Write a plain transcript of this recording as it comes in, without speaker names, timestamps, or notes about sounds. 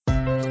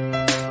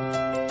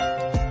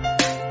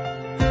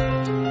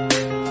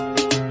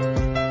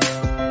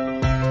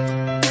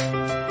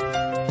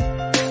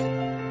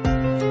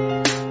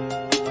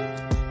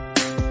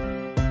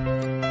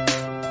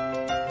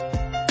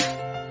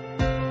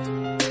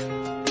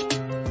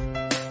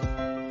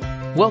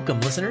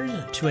Welcome, listeners,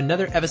 to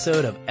another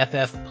episode of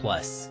FF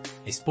Plus,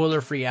 a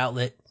spoiler-free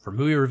outlet for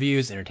movie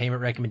reviews,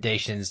 entertainment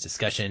recommendations,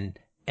 discussion,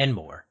 and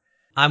more.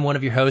 I'm one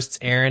of your hosts,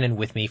 Aaron, and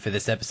with me for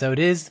this episode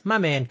is my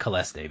man,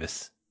 Celeste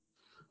Davis.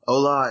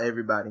 Hola,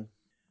 everybody.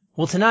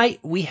 Well, tonight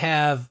we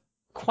have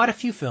quite a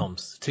few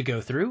films to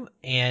go through,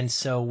 and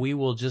so we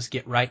will just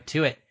get right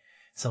to it.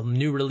 Some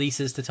new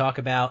releases to talk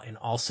about, and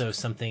also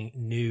something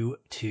new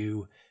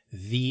to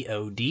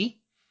VOD.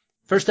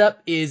 First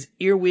up is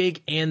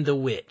Earwig and the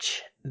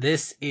Witch.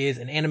 This is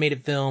an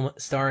animated film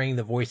starring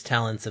the voice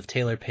talents of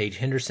Taylor Paige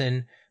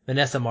Henderson,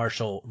 Vanessa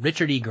Marshall,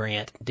 Richard E.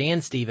 Grant,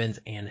 Dan Stevens,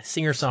 and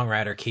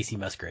singer-songwriter Casey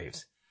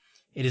Musgraves.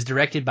 It is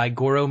directed by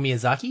Goro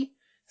Miyazaki,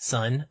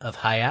 son of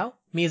Hayao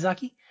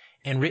Miyazaki,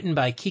 and written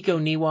by Kiko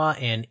Niwa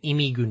and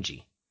Imi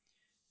Gunji.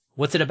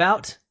 What's it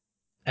about?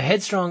 A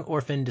headstrong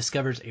orphan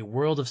discovers a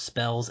world of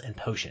spells and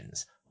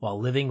potions while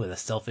living with a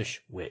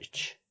selfish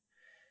witch.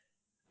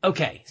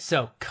 Okay,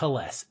 so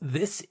Celeste,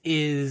 this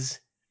is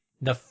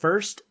the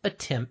first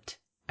attempt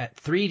at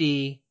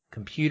 3D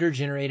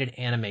computer-generated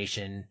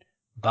animation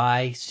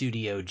by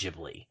Studio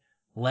Ghibli,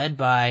 led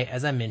by,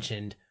 as I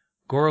mentioned,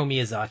 Goro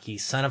Miyazaki,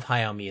 son of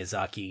Hayao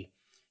Miyazaki.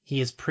 He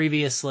has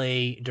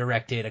previously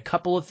directed a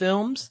couple of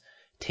films.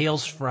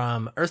 Tales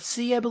from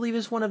Earthsea, I believe,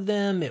 is one of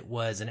them. It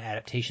was an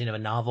adaptation of a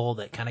novel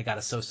that kind of got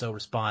a so-so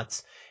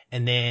response.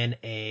 And then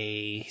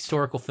a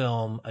historical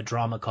film, a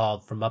drama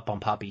called From Up on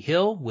Poppy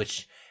Hill,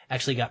 which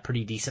actually got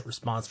pretty decent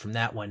response from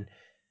that one.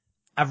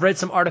 I've read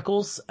some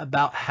articles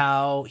about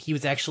how he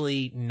was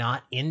actually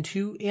not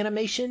into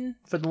animation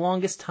for the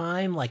longest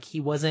time. Like,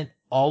 he wasn't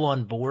all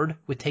on board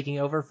with taking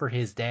over for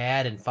his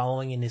dad and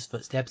following in his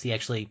footsteps. He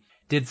actually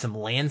did some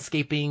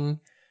landscaping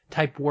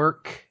type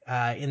work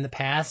in the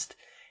past.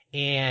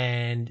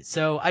 And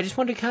so I just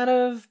wanted to kind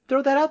of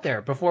throw that out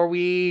there before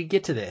we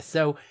get to this.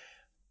 So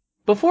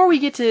before we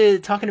get to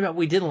talking about what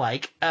we didn't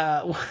like,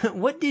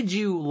 what did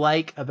you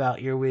like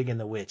about Earwig and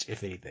the Witch,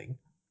 if anything?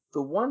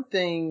 The one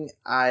thing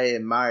I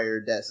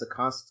admire that's a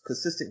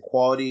consistent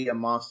quality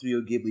among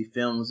Studio Ghibli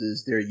films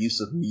is their use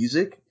of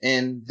music.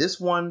 And this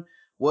one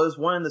was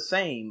one and the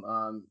same.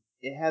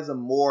 It has a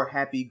more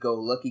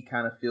happy-go-lucky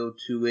kind of feel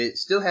to it.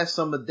 Still has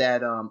some of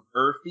that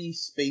earthy,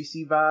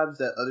 spacey vibes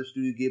that other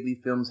Studio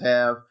Ghibli films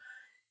have.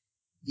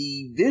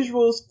 The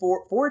visuals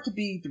for it to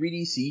be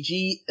 3D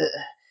CG,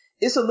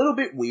 it's a little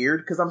bit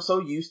weird because I'm so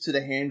used to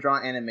the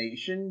hand-drawn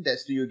animation that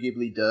Studio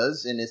Ghibli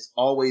does, and it's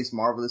always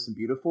marvelous and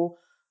beautiful.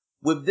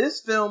 With this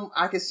film,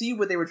 I can see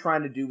what they were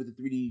trying to do with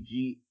the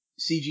 3D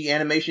CG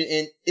animation,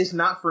 and it's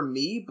not for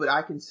me, but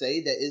I can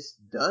say that it's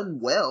done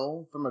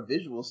well from a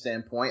visual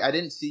standpoint. I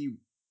didn't see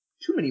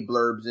too many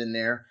blurbs in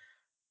there.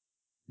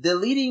 The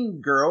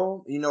leading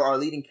girl, our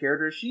leading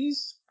character,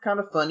 she's kind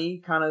of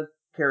funny, kind of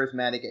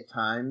charismatic at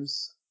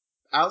times.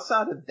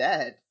 Outside of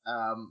that,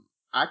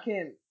 I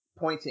can't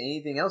point to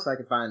anything else I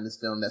can find in this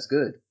film that's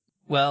good.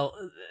 Well,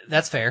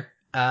 that's fair.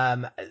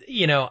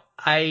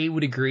 I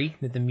would agree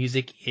that the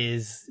music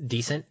is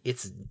decent.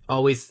 It's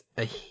always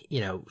a,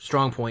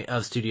 strong point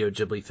of Studio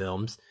Ghibli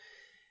films.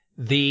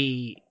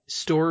 The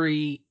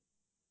story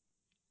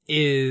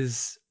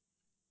is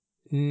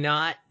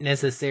not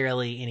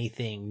necessarily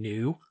anything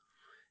new.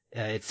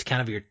 It's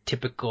kind of your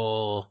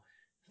typical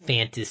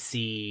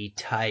fantasy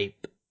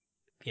type,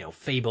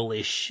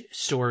 fable-ish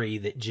story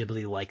that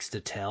Ghibli likes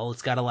to tell.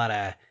 It's got a lot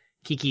of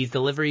Kiki's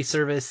Delivery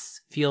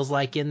Service feels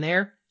like in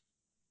there.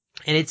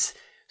 And it's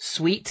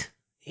sweet,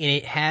 and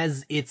it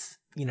has its,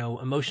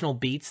 emotional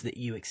beats that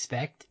you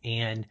expect,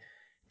 and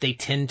they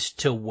tend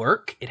to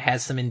work. It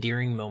has some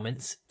endearing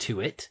moments to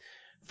it,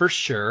 for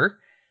sure.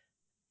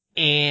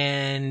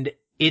 And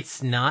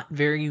it's not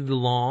very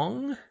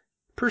long,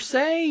 per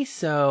se,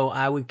 so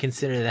I would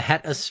consider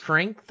that a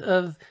strength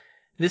of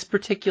this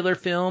particular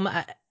film.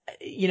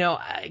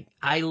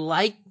 I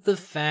like the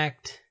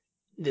fact,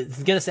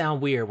 it's going to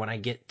sound weird when I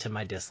get to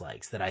my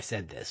dislikes that I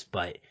said this,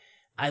 but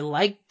I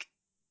like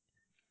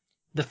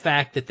the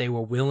fact that they were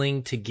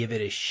willing to give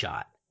it a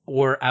shot.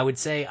 Or I would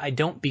say I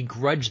don't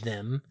begrudge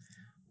them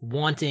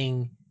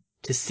wanting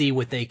to see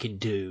what they can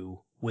do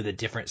with a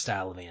different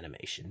style of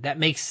animation. That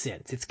makes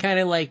sense. It's kind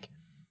of like,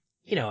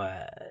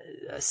 a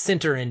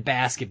center in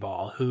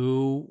basketball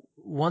who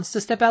wants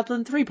to step out to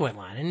the three-point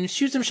line and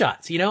shoot some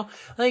shots,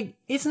 Like,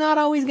 it's not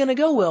always going to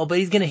go well, but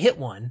he's going to hit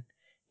one.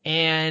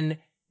 And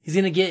he's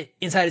going to get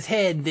inside his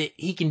head that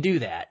he can do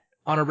that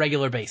on a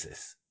regular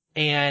basis.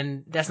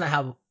 And that's not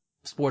how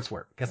sports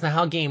work. That's not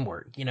how a game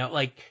work.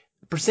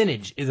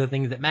 Percentage is a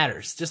thing that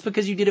matters. Just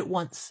because you did it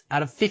once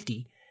out of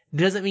 50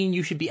 doesn't mean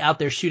you should be out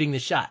there shooting the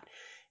shot.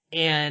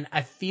 And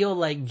I feel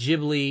like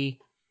Ghibli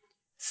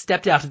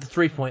stepped out to the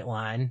 3-point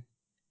line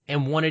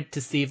and wanted to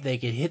see if they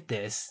could hit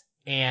this,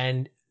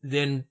 and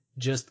then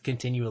just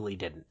continually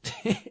didn't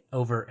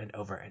over and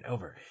over and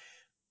over.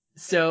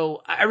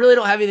 So I really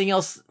don't have anything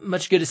else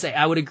much good to say.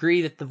 I would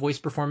agree that the voice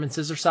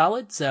performances are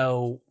solid.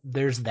 So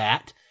there's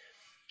that.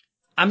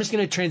 I'm just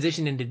going to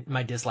transition into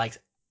my dislikes.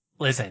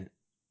 Listen,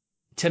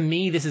 to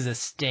me, this is a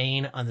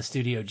stain on the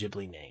Studio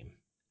Ghibli name.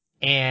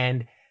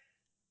 And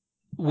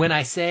when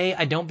I say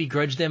I don't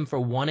begrudge them for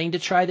wanting to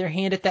try their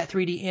hand at that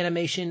 3D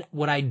animation,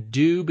 what I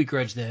do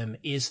begrudge them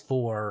is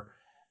for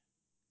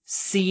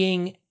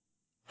seeing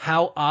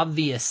how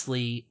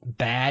obviously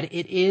bad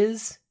it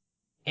is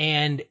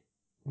and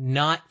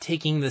not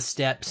taking the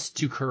steps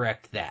to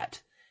correct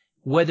that.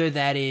 Whether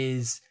that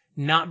is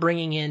not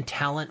bringing in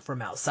talent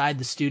from outside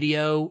the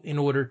studio in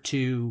order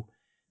to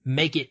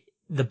make it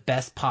the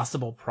best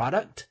possible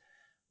product,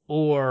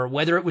 or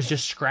whether it was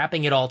just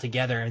scrapping it all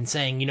together and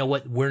saying, you know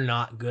what, we're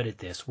not good at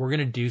this. We're going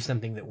to do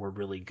something that we're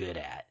really good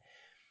at.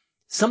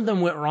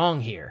 Something went wrong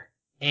here.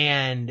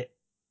 And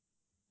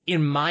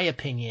in my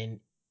opinion,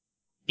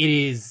 it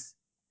is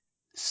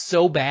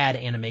so bad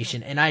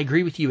animation. And I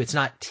agree with you. It's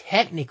not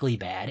technically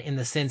bad in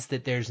the sense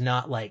that there's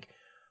not like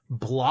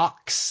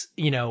blocks,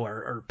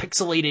 or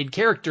pixelated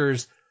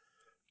characters.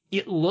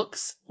 It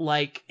looks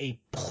like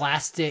a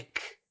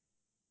plastic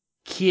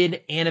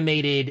kid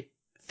animated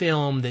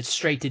film that's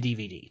straight to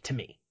DVD to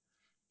me.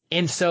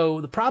 And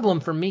so the problem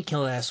for me,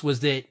 Killis,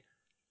 was that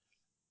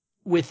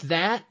with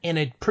that and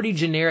a pretty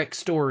generic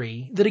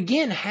story that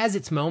again has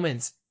its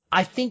moments,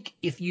 I think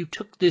if you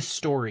took this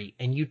story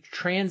and you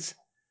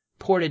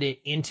transported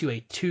it into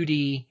a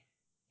 2D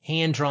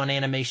hand-drawn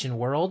animation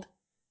world,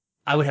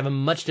 I would have a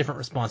much different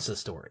response to the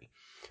story.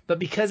 But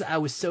because I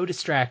was so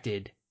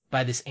distracted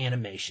by this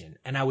animation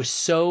and I was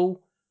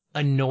so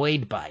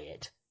annoyed by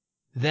it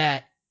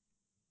that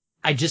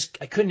I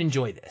couldn't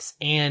enjoy this.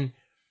 And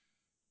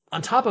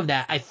on top of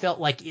that, I felt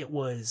like it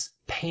was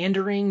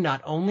pandering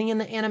not only in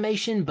the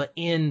animation, but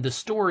in the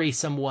story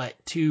somewhat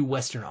to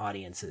Western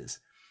audiences.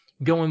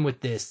 Going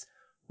with this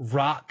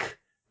rock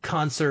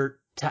concert,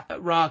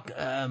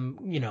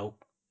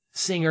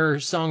 singer,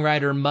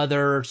 songwriter,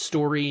 mother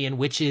story and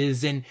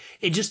witches. And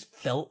it just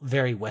felt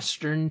very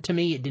Western to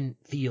me. It didn't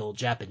feel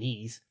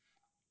Japanese.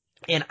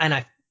 And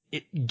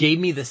it gave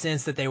me the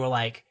sense that they were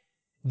like,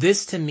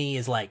 this to me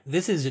is like,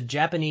 this is a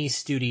Japanese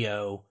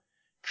studio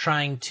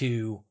trying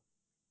to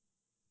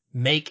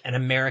make an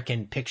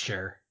American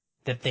picture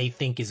that they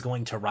think is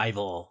going to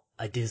rival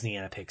a Disney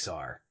and a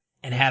Pixar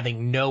and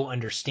having no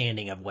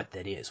understanding of what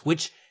that is,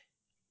 which,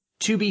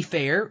 to be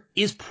fair,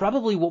 is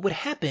probably what would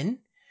happen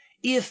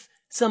if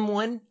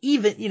someone,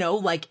 even,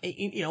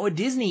 a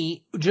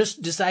Disney just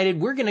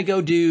decided we're going to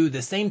go do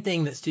the same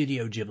thing that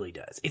Studio Ghibli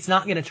does. It's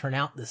not going to turn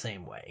out the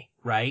same way,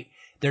 right?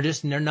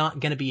 They're not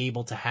going to be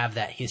able to have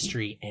that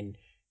history, and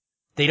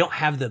they don't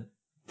have the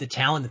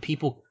talent, the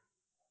people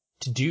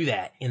to do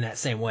that in that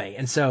same way.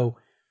 And so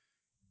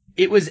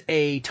it was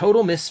a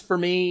total miss for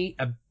me,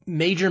 a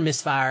major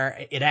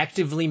misfire. It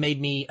actively made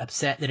me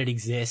upset that it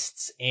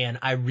exists. And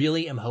I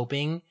really am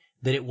hoping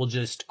that it will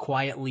just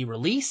quietly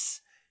release,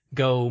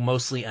 go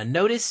mostly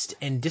unnoticed,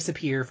 and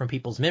disappear from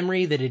people's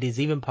memory that it is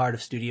even part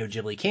of Studio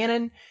Ghibli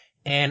canon.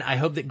 And I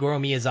hope that Goro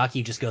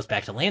Miyazaki just goes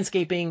back to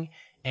landscaping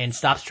and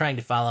stops trying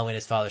to follow in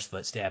his father's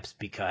footsteps,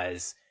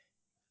 because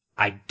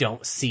I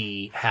don't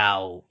see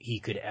how he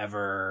could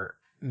ever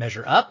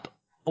measure up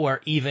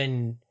or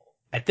even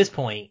at this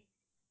point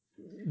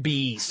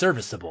be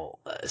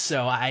serviceable.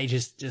 So I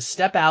just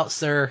step out,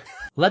 sir.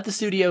 Let the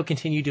studio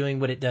continue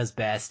doing what it does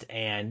best,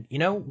 and,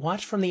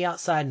 watch from the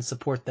outside and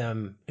support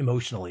them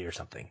emotionally or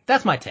something.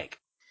 That's my take.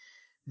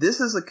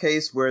 This is a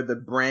case where the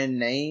brand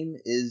name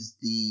is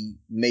the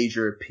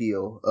major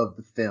appeal of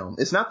the film.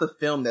 It's not the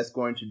film that's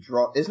going to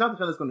draw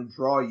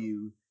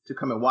you to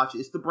come and watch it.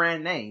 It's the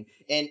brand name.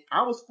 And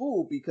I was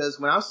fooled, because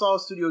when I saw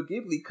Studio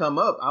Ghibli come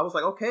up, I was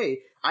like, okay,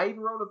 I even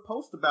wrote a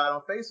post about it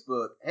on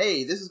Facebook.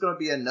 Hey, this is going to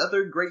be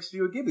another great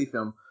Studio Ghibli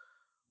film.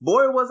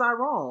 Boy, was I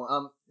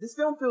wrong. This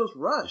film feels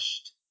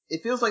rushed.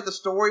 It feels like the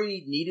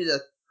story needed a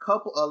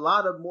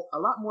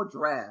lot more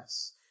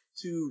drafts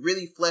to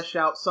really flesh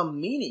out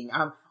some meaning.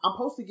 I'm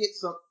supposed to get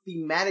some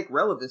thematic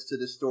relevance to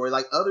this story,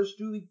 like other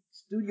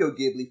Studio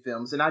Ghibli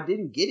films, and I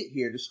didn't get it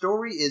here. The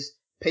story is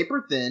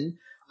paper thin.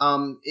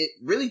 It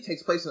really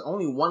takes place in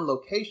only one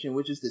location,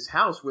 which is this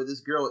house where this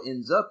girl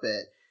ends up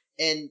at.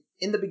 And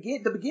in the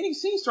beginning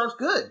scene starts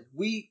good.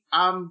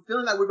 I'm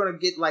feeling like we're going to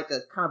get like a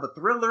kind of a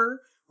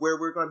thriller where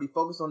we're going to be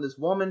focused on this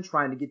woman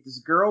trying to get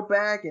this girl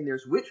back, and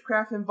there's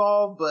witchcraft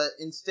involved, but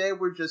instead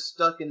we're just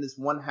stuck in this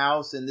one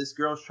house, and this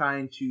girl's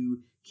trying to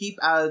keep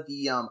out of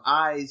the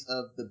eyes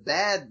of the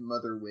bad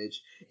mother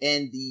witch,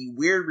 and the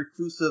weird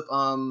reclusive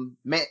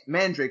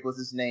Mandrake was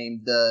his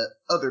name, the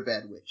other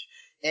bad witch.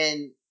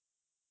 And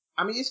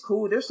I mean, it's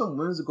cool. There's some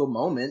whimsical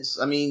moments.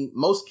 I mean,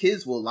 most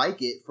kids will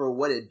like it for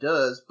what it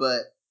does, but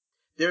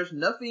there's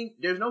no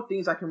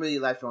things I can really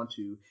latch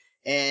onto.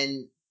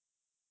 And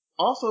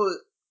also,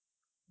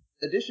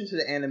 addition to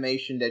the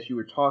animation that you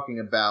were talking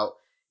about,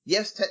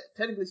 yes,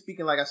 technically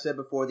speaking, like I said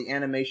before, the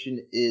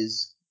animation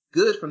is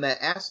good from that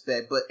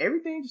aspect, but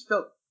everything just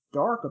felt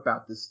dark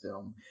about this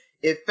film.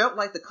 It felt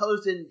like the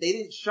colors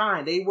didn't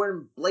shine. They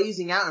weren't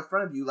blazing out in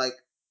front of you like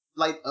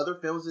other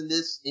films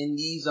in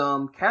these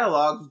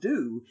catalogs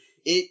do.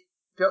 It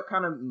felt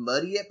kind of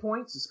muddy at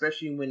points,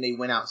 especially when they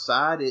went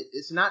outside.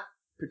 It's not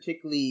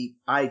particularly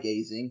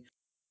eye-gazing.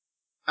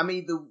 I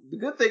mean, the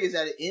good thing is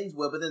that it ends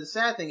well, but then the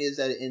sad thing is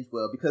that it ends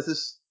well, because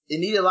it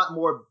needed a lot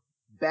more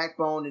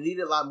backbone. It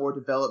needed a lot more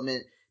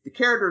development. The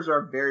characters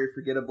are very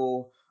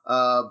forgettable.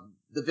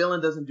 The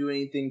villain doesn't do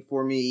anything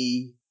for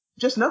me.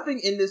 Just nothing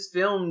in this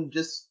film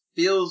just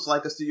feels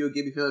like a Studio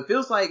Ghibli film. It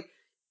feels like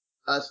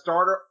a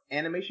starter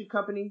animation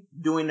company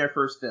doing their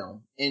first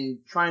film and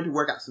trying to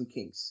work out some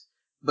kinks.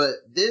 But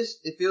this,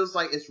 it feels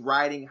like it's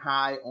riding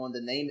high on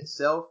the name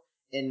itself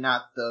and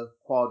not the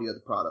quality of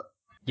the product.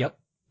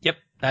 Yep.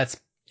 That's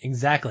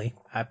exactly.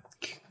 I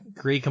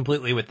agree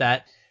completely with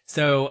that.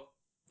 So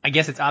I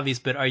guess it's obvious,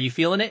 but are you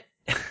feeling it?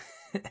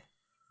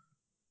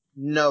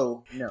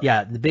 No.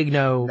 Yeah, the big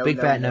no, No, big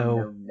no, fat no, no,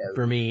 no, no.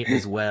 for me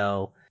as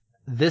well.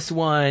 This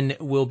one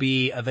will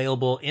be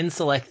available in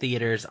select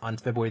theaters on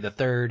February the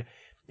 3rd.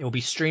 It will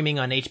be streaming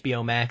on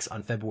HBO Max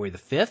on February the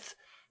 5th.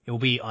 It will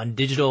be on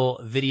digital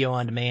video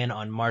on demand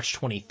on March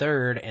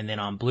 23rd, and then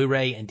on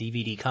Blu-ray and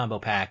DVD combo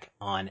pack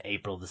on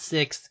April the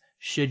 6th,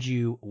 should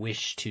you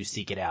wish to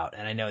seek it out.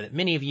 And I know that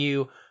many of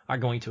you are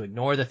going to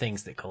ignore the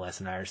things that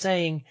Celeste and I are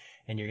saying,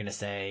 and you're going to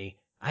say,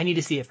 I need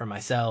to see it for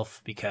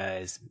myself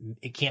because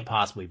it can't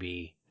possibly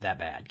be that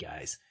bad,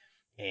 guys.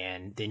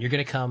 And then you're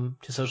going to come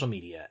to social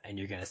media and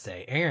you're going to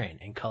say, Aaron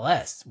and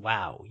Celeste,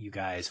 wow, you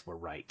guys were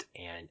right.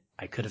 And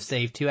I could have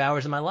saved 2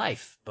 hours of my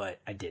life, but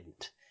I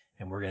didn't.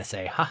 And we're going to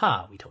say,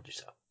 haha, we told you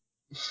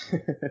so.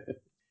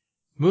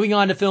 Moving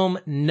on to film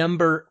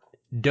number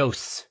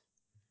dos.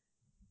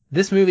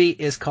 This movie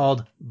is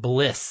called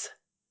Bliss.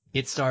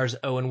 It stars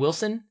Owen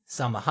Wilson,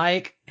 Salma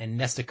Hayek, and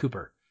Nesta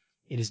Cooper.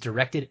 It is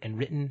directed and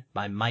written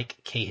by Mike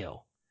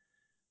Cahill.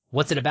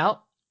 What's it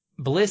about?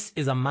 Bliss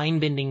is a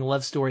mind-bending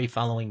love story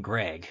following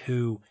Greg,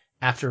 who,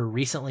 after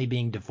recently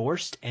being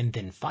divorced and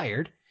then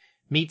fired,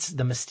 meets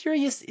the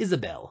mysterious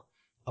Isabel,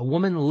 a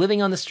woman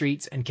living on the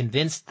streets and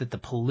convinced that the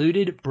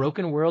polluted,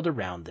 broken world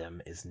around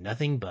them is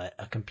nothing but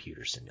a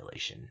computer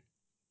simulation.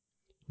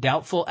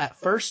 Doubtful at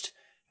first,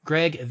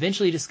 Greg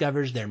eventually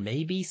discovers there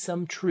may be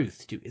some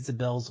truth to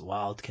Isabel's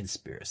wild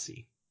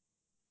conspiracy.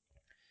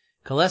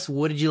 Celeste,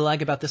 what did you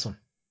like about this one?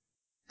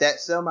 That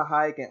Selma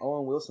Hayek and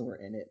Owen Wilson were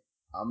in it.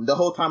 The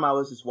whole time I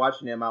was just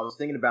watching them, I was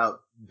thinking about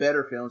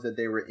better films that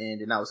they were in,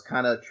 and I was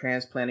kind of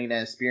transplanting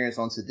that experience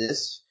onto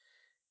this.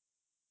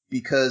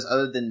 Because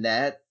other than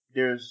that,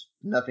 there's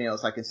nothing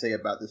else I can say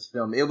about this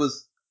film. It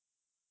was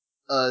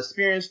an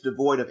experience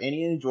devoid of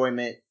any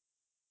enjoyment,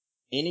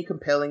 any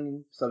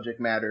compelling subject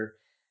matter,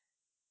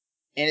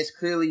 and it's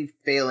clearly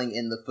failing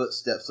in the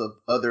footsteps of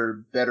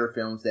other better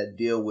films that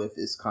deal with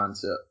this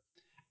concept.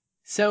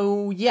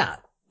 So, yeah,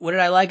 what did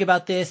I like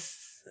about this?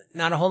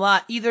 Not a whole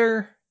lot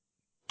either.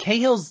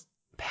 Cahill's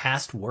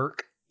past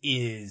work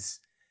is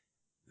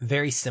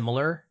very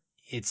similar.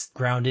 It's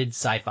grounded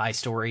sci-fi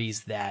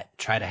stories that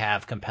try to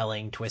have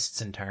compelling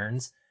twists and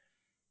turns.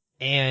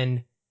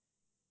 And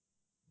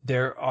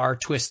there are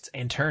twists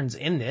and turns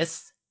in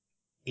this.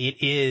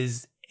 It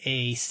is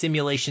a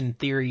simulation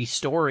theory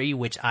story,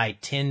 which I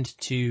tend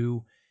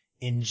to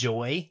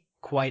enjoy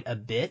quite a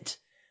bit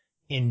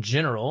in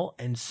general.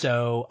 And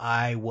so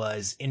I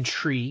was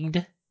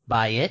intrigued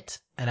by it.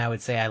 And I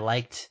would say I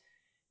liked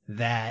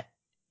that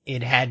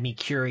it had me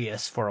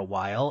curious for a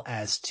while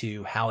as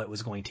to how it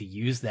was going to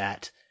use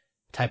that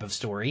type of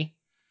story.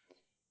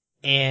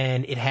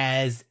 And it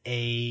has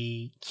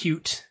a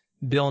cute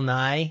Bill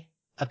Nye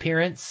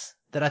appearance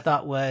that I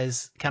thought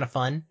was kind of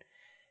fun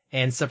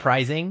and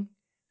surprising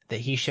that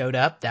he showed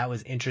up. That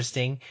was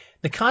interesting.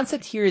 The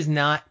concept here is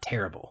not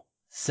terrible.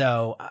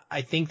 So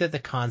I think that the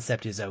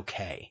concept is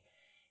okay.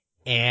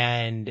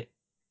 And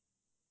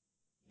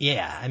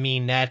yeah, I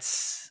mean,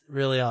 that's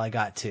really all I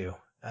got to.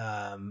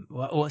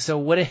 So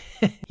what,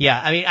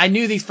 yeah, I mean, I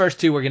knew these first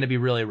two were going to be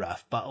really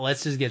rough, but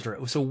let's just get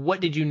through it. So what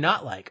did you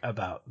not like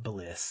about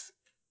Bliss?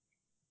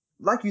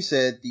 Like you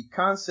said, the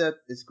concept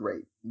is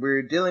great.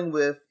 We're dealing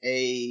with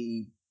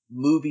a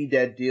movie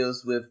that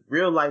deals with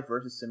real life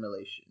versus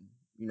simulation.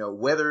 You know,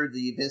 whether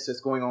the events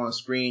that's going on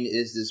screen,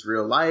 is this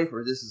real life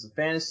or this is a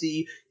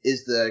fantasy?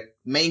 Is the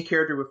main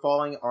character we're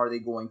following, are they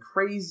going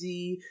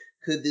crazy?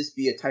 Could this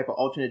be a type of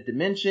alternate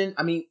dimension?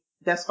 I mean,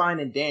 that's fine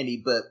and dandy,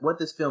 but what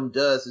this film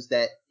does is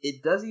that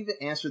it doesn't even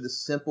answer the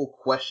simple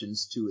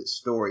questions to its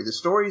story. The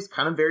story is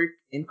kind of very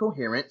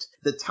incoherent.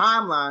 The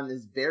timeline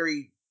is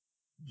very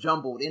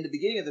jumbled. In the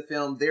beginning of the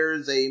film,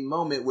 there's a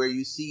moment where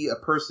you see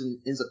a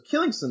person ends up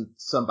killing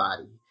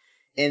somebody.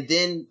 And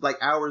then, like,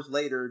 hours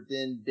later,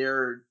 then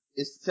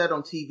it's said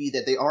on TV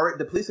that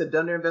the police have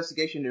done their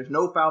investigation. There's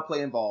no foul play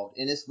involved,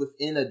 and it's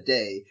within a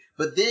day.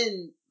 But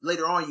then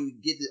later on, you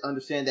get to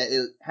understand that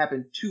it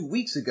happened 2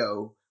 weeks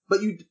ago,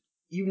 but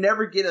you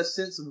never get a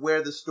sense of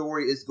where the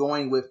story is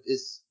going with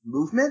its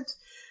movement.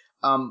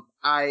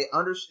 I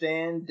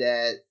understand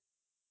that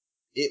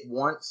it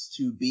wants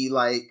to be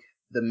like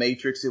The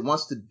Matrix. It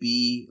wants to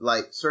be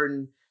like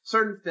certain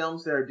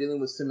films that are dealing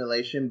with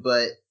simulation,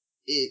 but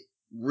it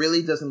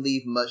really doesn't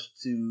leave much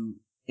to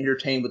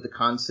entertain with the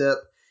concept.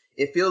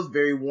 It feels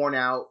very worn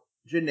out,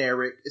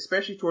 generic,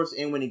 especially towards the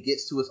end when it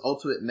gets to its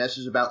ultimate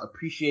message about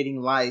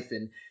appreciating life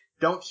and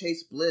don't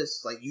chase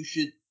bliss. Like, you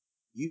should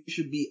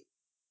be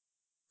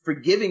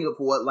forgiving of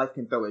what life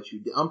can throw at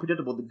you, the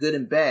unpredictable, the good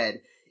and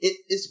bad.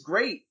 It's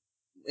great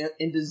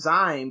in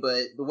design,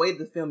 but the way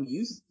the film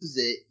uses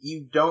it,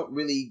 you don't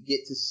really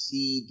get to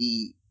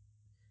see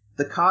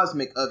the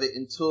cosmic of it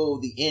until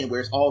the end, where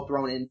it's all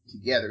thrown in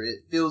together.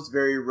 It feels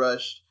very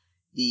rushed.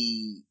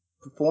 The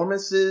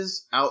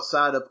performances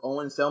outside of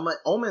Owen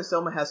and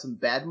Selma has some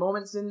bad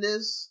moments in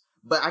this,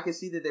 but I can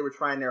see that they were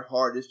trying their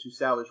hardest to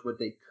salvage what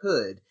they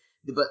could.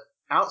 But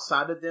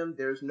outside of them,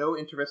 there's no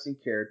interesting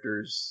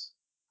characters.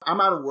 I'm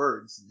out of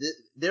words.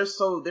 There's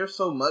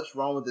so much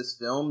wrong with this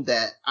film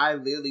that I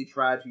literally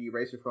tried to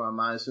erase it from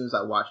my mind as soon as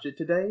I watched it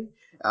today.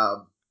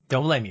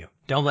 Don't blame you.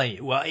 Don't blame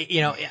you. Well,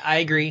 I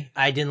agree.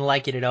 I didn't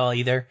like it at all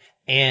either.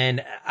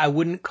 And I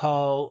wouldn't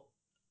call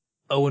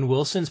Owen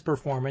Wilson's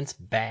performance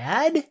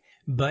bad,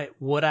 but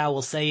what I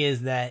will say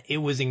is that it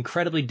was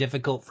incredibly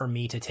difficult for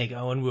me to take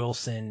Owen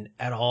Wilson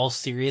at all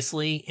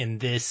seriously in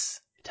this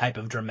type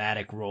of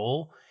dramatic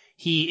role.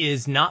 He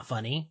is not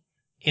funny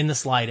in the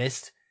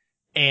slightest,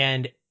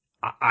 and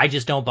I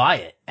just don't buy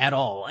it at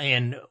all.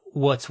 And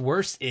what's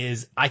worse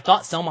is I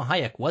thought Selma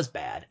Hayek was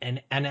bad,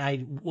 and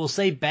I will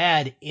say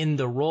bad in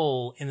the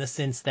role in the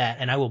sense that,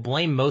 and I will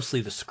blame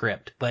mostly the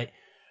script, but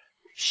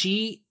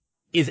she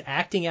is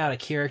acting out a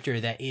character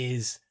that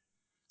is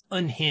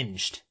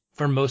unhinged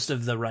for most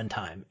of the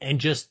runtime and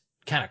just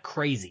kind of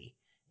crazy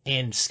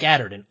and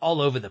scattered and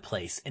all over the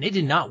place. And it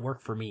did not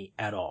work for me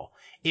at all.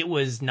 It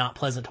was not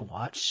pleasant to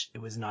watch.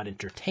 It was not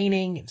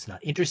entertaining. It was not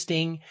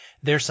interesting.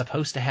 They're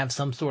supposed to have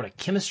some sort of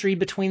chemistry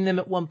between them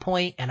at one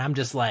point, and I'm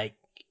just like,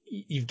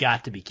 you've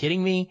got to be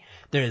kidding me.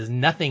 There is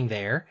nothing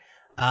there.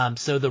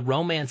 So the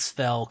romance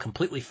fell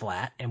completely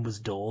flat and was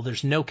dull.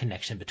 There's no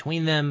connection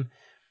between them.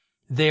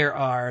 There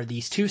are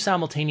these two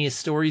simultaneous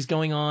stories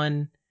going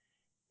on,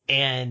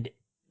 and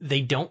they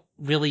don't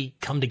really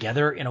come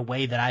together in a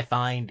way that I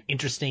find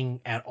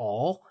interesting at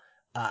all.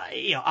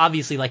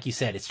 Obviously, like you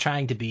said, it's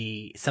trying to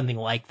be something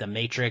like The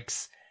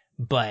Matrix,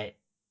 but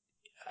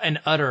an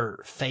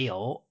utter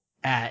fail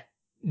at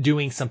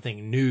doing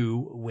something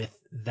new with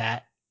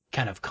that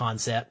kind of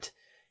concept.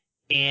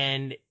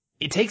 And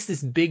it takes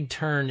this big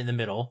turn in the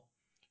middle,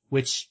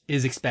 which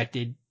is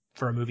expected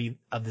for a movie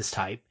of this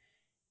type.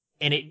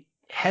 And it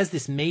has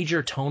this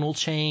major tonal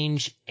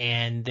change,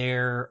 and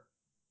there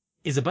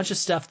is a bunch of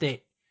stuff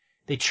that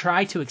they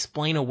try to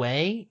explain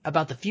away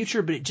about the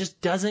future, but it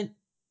just doesn't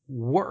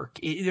work.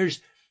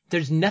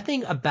 There's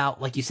nothing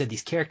about, like you said,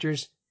 these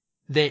characters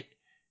that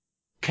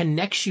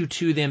connects you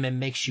to them and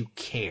makes you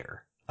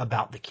care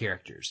about the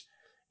characters.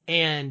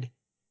 And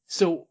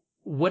so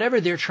whatever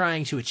they're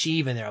trying to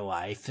achieve in their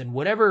life and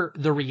whatever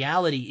the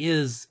reality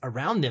is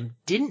around them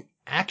didn't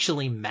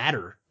actually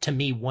matter to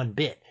me one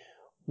bit.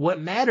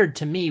 What mattered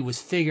to me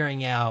was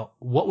figuring out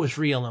what was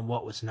real and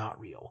what was not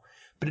real,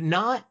 but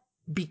not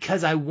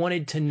because I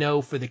wanted to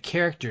know for the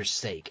character's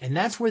sake. And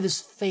that's where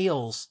this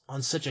fails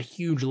on such a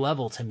huge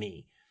level to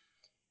me.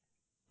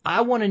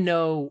 I want to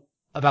know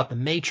about the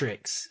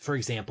Matrix, for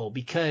example,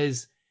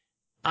 because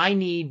I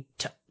need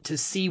to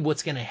see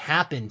what's going to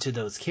happen to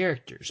those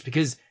characters,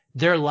 because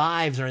their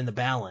lives are in the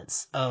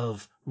balance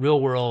of real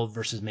world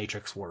versus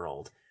Matrix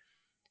world.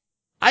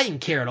 I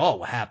didn't care at all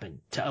what happened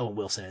to Owen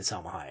Wilson and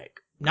Salma Hayek.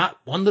 Not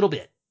one little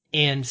bit.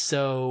 And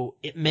so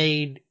it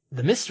made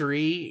the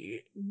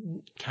mystery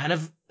kind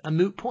of a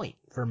moot point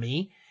for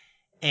me.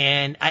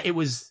 And it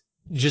was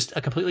just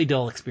a completely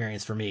dull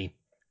experience for me.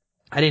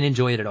 I didn't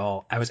enjoy it at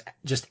all. I was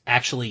just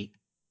actually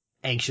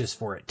anxious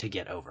for it to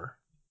get over.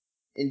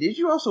 And did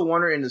you also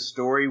wonder in the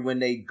story when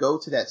they go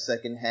to that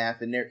second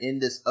half and they're in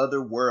this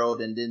other world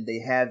and then they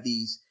have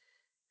these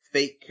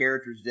fake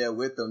characters there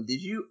with them,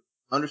 did you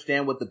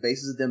understand what the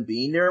basis of them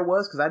being there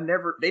was?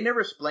 Because they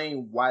never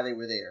explained why they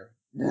were there.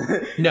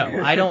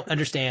 No, I don't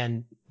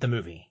understand the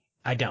movie.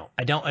 I don't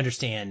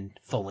understand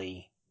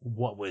fully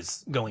what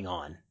was going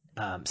on.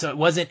 So it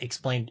wasn't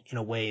explained in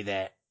a way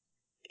that,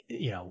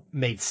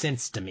 made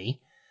sense to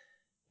me.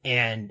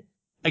 And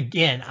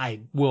again,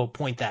 I will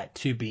point that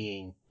to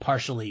being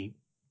partially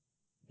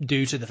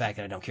due to the fact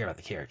that I don't care about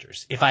the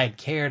characters. If I had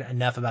cared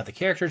enough about the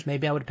characters,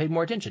 maybe I would have paid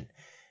more attention.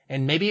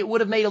 And maybe it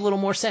would have made a little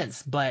more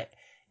sense, but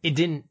it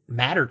didn't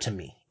matter to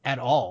me at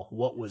all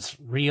what was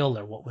real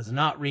or what was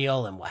not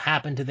real and what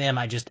happened to them.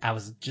 I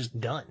was just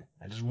done.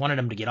 I just wanted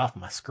them to get off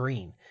my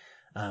screen,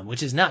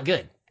 which is not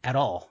good at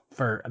all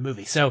for a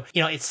movie. So,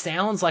 it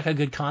sounds like a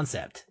good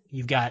concept.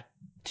 You've got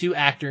two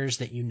actors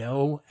that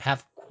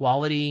have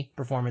quality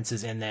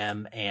performances in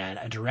them and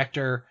a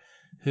director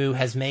who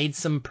has made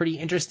some pretty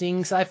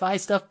interesting sci-fi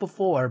stuff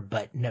before,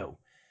 but no,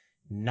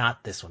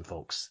 not this one,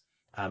 folks.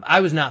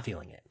 I was not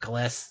feeling it.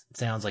 Kales,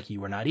 sounds like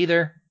you were not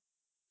either.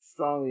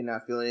 Strongly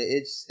not feeling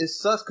it. It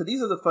sucks because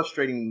these are the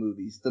frustrating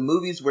movies. The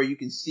movies where you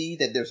can see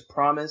that there's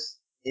promise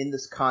in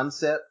this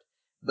concept,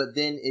 but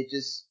then it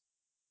just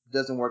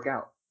doesn't work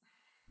out.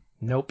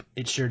 Nope,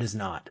 it sure does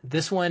not.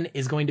 This one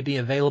is going to be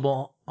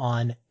available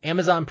on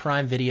Amazon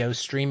Prime Video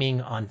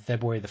streaming on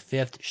February the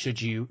 5th, should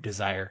you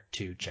desire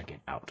to check it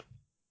out.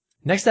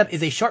 Next up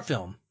is a short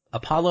film,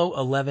 Apollo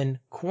 11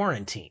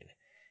 Quarantine.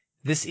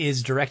 This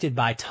is directed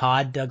by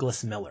Todd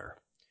Douglas Miller.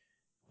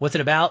 What's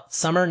it about?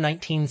 Summer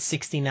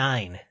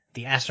 1969.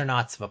 the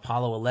astronauts of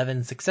Apollo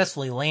 11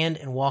 successfully land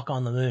and walk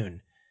on the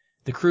moon.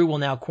 The crew will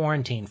now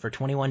quarantine for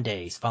 21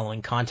 days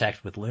following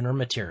contact with lunar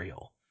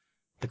material.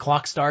 The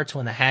clock starts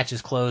when the hatch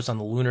is closed on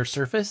the lunar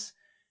surface.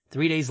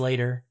 3 days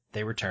later,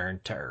 they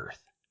return to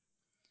Earth.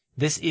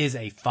 This is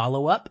a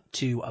follow-up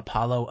to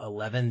Apollo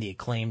 11, the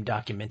acclaimed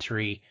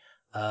documentary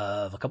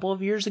of a couple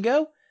of years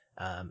ago.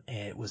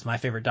 It was my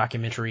favorite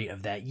documentary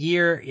of that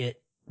year.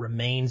 It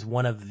remains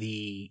one of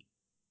the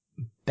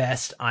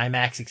best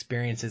IMAX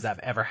experiences I've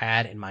ever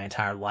had in my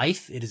entire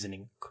life. It is an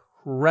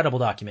incredible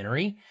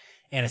documentary.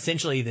 And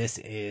essentially this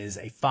is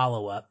a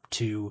follow-up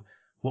to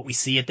what we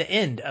see at the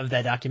end of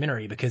that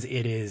documentary, because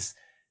it is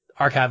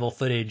archival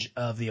footage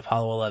of the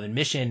Apollo 11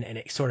 mission, and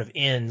it sort of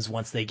ends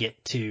once they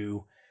get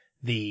to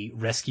the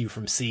rescue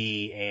from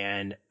sea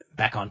and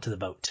back onto the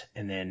boat.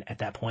 And then at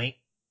that point,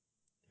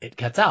 it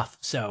cuts off.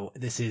 So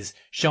this is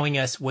showing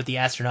us what the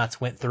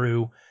astronauts went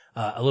through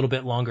a little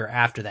bit longer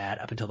after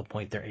that, up until the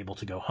point they're able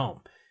to go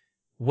home.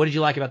 What did you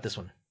like about this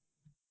one?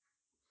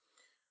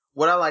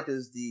 What I like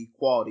is the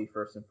quality,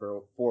 first and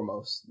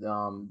foremost.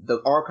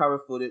 The archival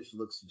footage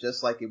looks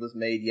just like it was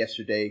made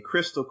yesterday,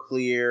 crystal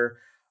clear.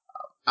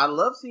 I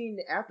love seeing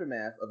the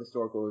aftermath of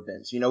historical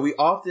events. We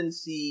often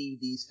see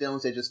these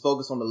films that just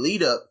focus on the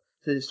lead up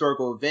to the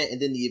historical event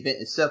and then the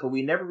event itself, but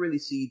we never really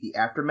see the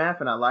aftermath.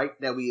 And I like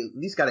that we at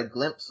least got a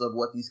glimpse of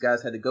what these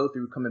guys had to go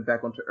through coming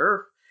back onto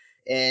Earth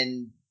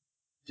and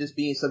just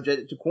being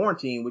subjected to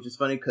quarantine, which is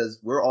funny because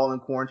we're all in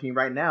quarantine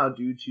right now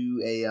due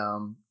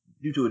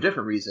to a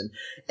different reason.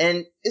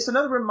 And it's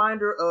another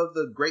reminder of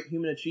the great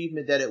human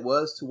achievement that it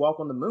was to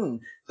walk on the moon.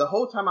 The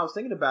whole time I was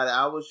thinking about it,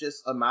 I was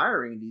just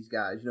admiring these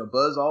guys,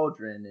 Buzz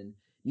Aldrin and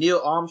Neil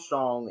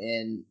Armstrong.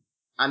 And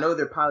I know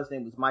their pilot's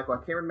name was Michael. I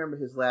can't remember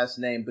his last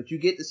name, but you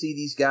get to see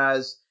these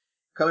guys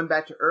coming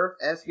back to Earth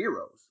as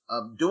heroes,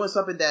 doing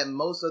something that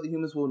most other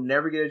humans will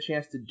never get a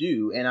chance to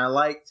do. And I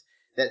liked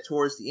that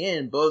towards the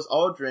end, Buzz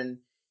Aldrin,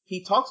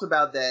 he talks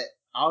about that.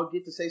 I'll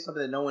get to say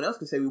something that no one else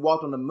can say. We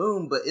walked on the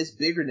moon, but it's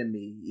bigger than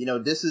me.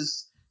 This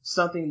is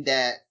something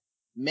that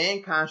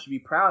mankind should be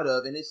proud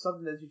of, and it's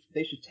something that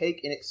they should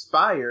take and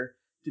aspire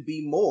to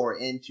be more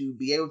and to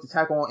be able to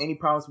tackle on any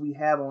problems we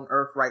have on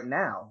Earth right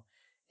now.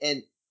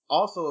 And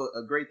also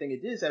a great thing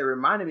it did is that it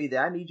reminded me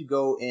that I need to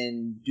go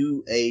and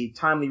do a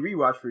timely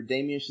rewatch for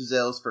Damien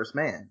Chazelle's First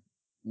Man,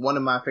 one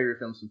of my favorite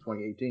films from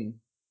 2018.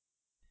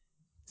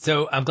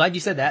 So I'm glad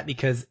you said that,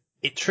 because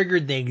it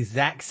triggered the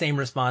exact same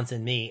response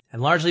in me,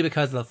 and largely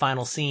because of the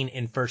final scene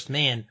in First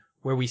Man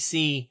where we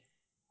see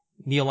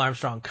Neil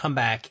Armstrong come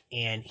back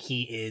and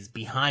he is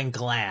behind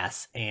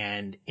glass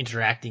and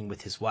interacting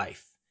with his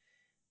wife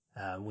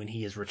when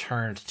he is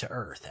returned to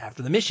Earth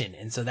after the mission.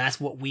 And so that's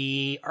what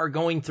we are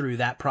going through,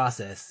 that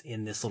process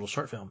in this little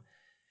short film.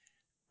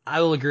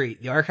 I will agree.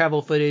 The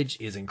archival footage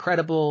is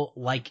incredible.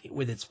 Like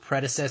with its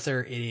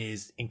predecessor, it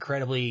is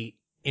incredibly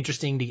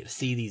interesting to get to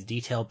see these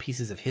detailed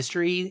pieces of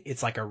history.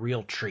 It's like a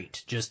real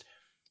treat. Just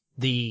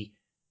the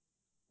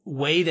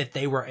way that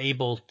they were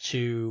able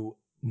to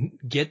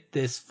get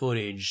this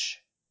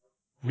footage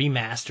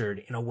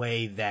remastered in a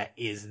way that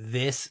is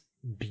this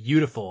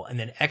beautiful and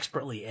then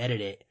expertly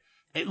edit it.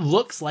 It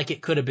looks like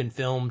it could have been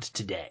filmed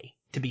today,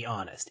 to be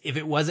honest. If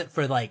it wasn't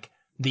for like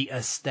the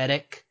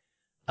aesthetic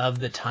of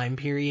the time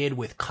period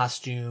with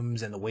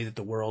costumes and the way that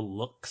the world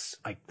looks,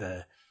 like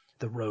the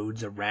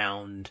roads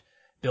around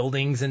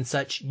buildings and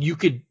such, you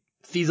could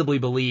feasibly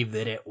believe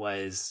that it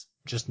was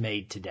just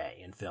made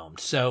today and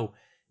filmed. So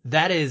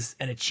that is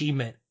an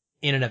achievement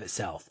in and of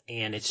itself.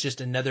 And it's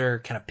just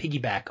another kind of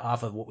piggyback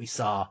off of what we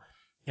saw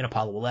in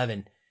Apollo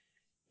 11.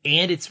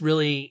 And it's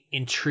really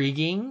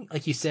intriguing.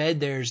 Like you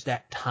said, there's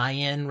that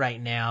tie-in right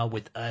now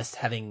with us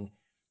having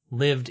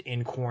lived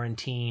in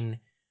quarantine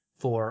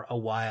for a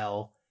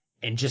while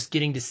and just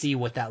getting to see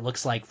what that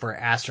looks like for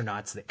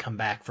astronauts that come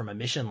back from a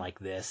mission like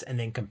this, and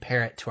then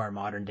compare it to our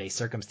modern day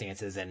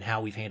circumstances and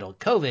how we've handled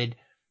COVID.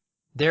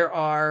 There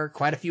are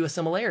quite a few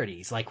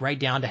similarities, like right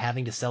down to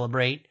having to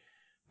celebrate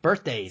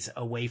birthdays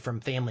away from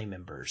family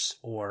members,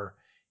 or,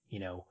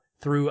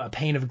 through a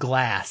pane of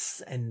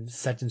glass and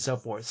such and so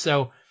forth.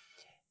 So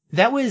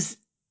that was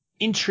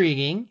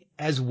intriguing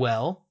as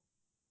well.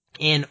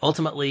 And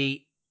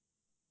ultimately,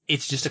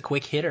 it's just a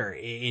quick hitter.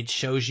 It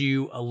shows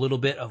you a little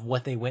bit of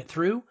what they went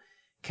through,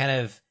 kind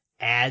of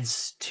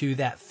adds to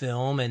that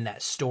film and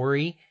that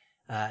story,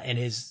 and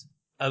is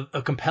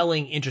a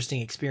compelling,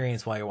 interesting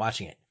experience while you're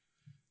watching it.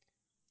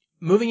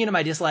 Moving into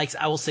my dislikes,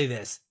 I will say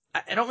this.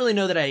 I don't really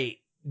know that I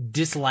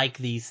dislike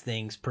these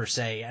things per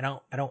se. I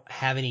don't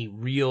have any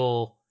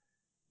real,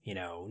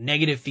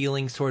 negative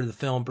feelings toward the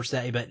film per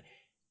se, but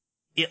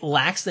it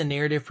lacks the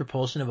narrative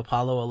propulsion of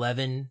Apollo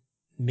 11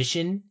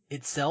 mission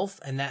itself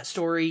and that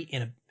story,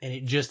 and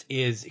it just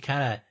is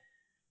kind of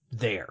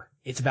there.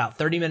 It's about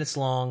 30 minutes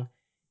long.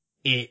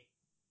 It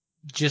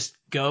just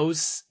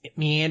goes, it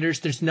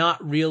meanders. There's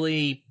not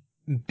really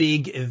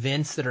big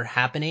events that are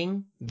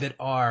happening that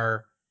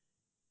are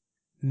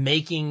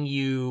making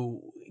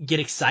you get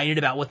excited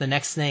about what the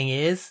next thing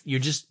is. You're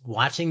just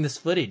watching this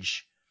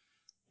footage.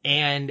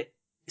 And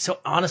so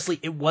honestly,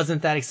 it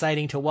wasn't that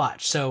exciting to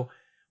watch. So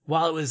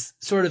while it was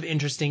sort of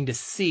interesting to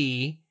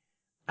see,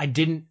 I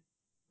didn't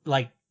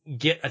like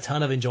get a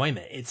ton of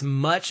enjoyment. It's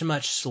much,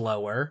 much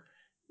slower.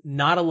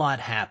 Not a lot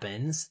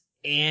happens.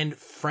 And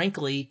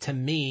frankly, to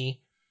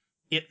me,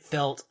 it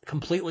felt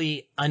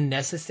completely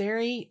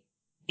unnecessary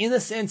in the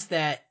sense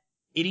that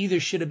it either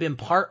should have been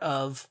part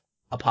of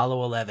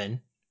Apollo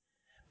 11,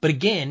 but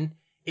again,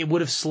 it would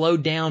have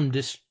slowed down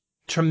just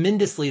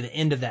tremendously the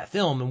end of that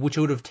film, and which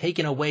would have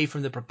taken away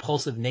from the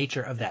propulsive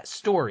nature of that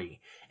story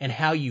and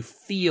how you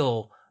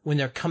feel when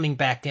they're coming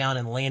back down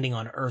and landing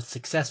on Earth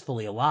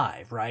successfully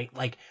alive, right?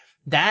 Like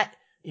that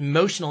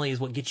emotionally is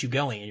what gets you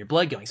going and your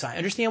blood going. So I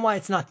understand why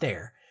it's not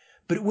there,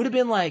 but it would have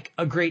been like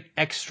a great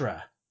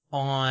extra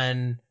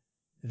on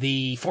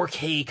the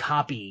 4K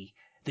copy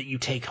that you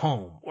take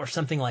home or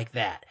something like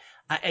that.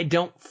 I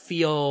don't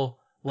feel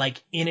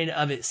like in and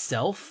of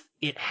itself,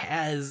 it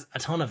has a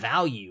ton of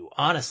value.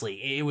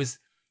 Honestly, it was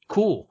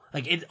cool.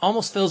 Like it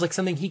almost feels like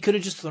something he could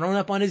have just thrown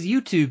up on his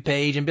YouTube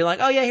page and be like,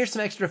 oh yeah, here's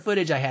some extra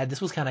footage I had.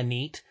 This was kind of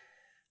neat.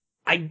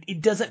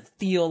 It doesn't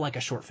feel like a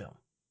short film,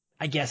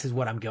 I guess is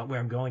what where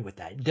I'm going with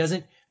that. It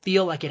doesn't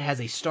feel like it has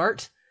a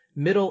start,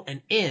 middle,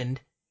 and end.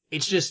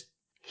 It's just,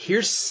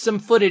 here's some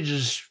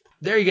footage.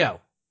 There you go.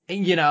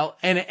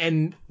 And,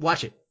 and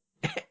watch it.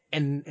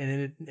 and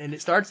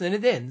it starts and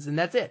it ends and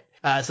that's it.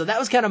 So that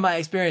was kind of my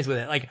experience with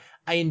it. Like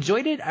I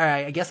enjoyed it. Or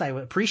I guess I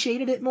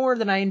appreciated it more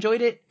than I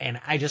enjoyed it. And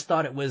I just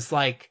thought it was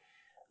like,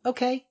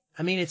 okay.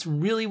 I mean, it's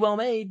really well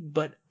made,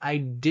 but I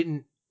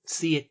didn't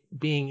see it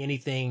being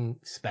anything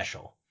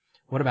special.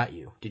 What about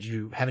you? Did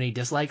you have any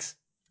dislikes?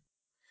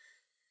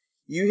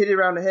 You hit it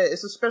around the head.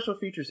 It's a special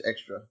features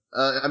extra.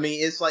 I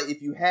mean, it's like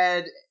if you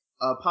had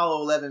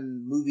Apollo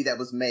 11 movie that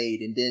was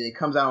made and then it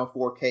comes out on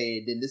 4K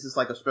and then this is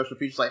like a special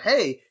feature. It's like,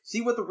 hey,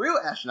 see what the real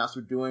astronauts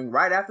were doing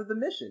right after the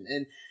mission.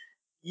 And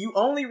you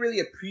only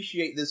really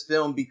appreciate this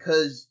film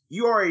because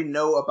you already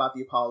know about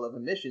the Apollo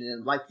 11 mission.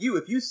 And like you,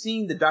 if you've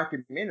seen the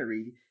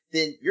documentary,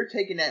 then you're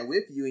taking that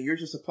with you and you're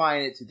just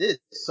applying it to this.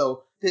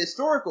 So the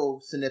historical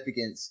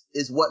significance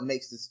is what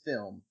makes this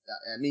film.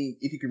 I mean,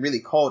 if you can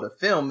really call it a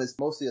film, it's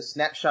mostly a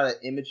snapshot of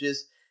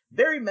images,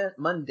 very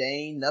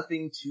mundane,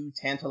 nothing too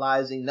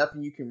tantalizing,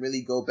 nothing you can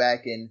really go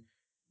back and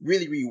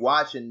really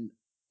rewatch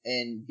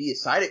and be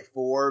excited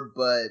for,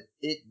 but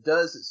it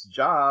does its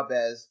job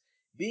as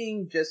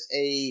being just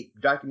a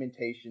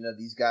documentation of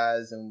these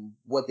guys and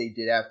what they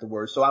did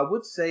afterwards. So I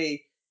would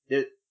say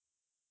that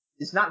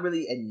it's not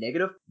really a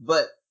negative,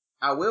 but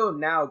I will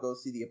now go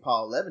see the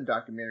Apollo 11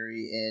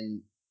 documentary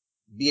and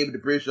be able to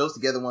bridge those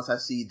together once I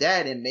see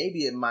that, and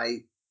maybe it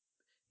might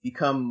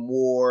become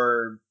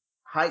more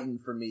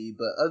heightened for me.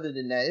 But other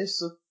than that,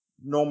 it's a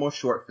normal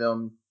short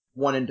film,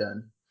 one and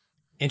done.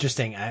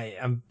 Interesting.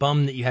 I'm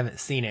bummed that you haven't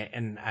seen it,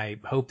 and I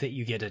hope that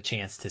you get a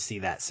chance to see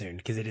that soon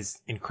because it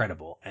is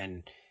incredible.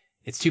 And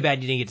it's too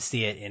bad you didn't get to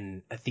see it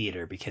in a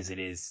theater because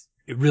it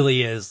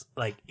really is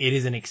like, it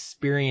is an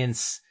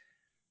experience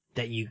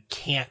that you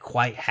can't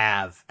quite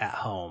have at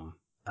home.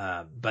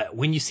 But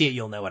when you see it,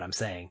 you'll know what I'm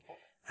saying.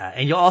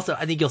 And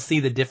I think you'll see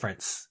the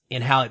difference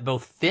in how it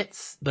both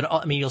fits, but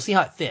I mean, you'll see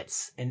how it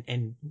fits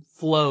and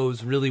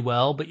flows really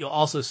well, but you'll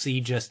also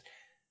see just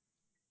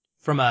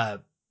from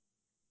a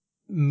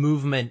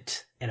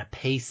movement and a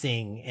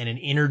pacing and an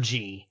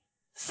energy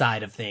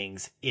side of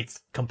things, it's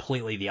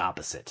completely the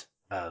opposite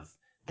of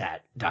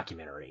that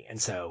documentary.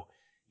 And so,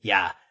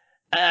 yeah.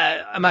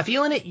 Am I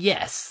feeling it?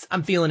 Yes,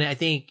 I'm feeling it. I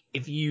think I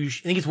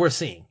think it's worth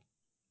seeing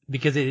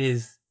because it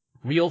is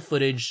real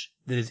footage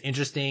that is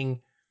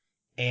interesting,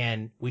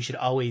 and we should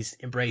always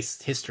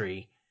embrace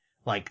history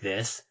like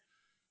this.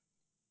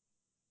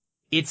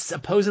 It's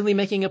supposedly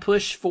making a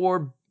push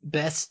for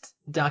best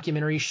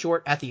documentary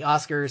short at the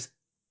Oscars.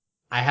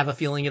 I have a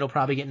feeling it'll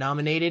probably get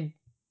nominated.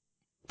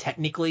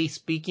 Technically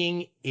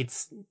speaking,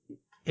 it's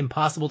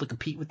impossible to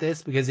compete with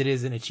this because it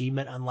is an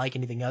achievement unlike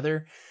anything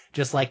other,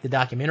 just like the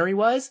documentary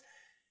was.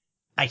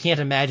 I can't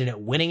imagine it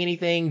winning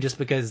anything just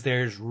because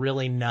there's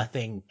really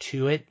nothing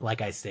to it,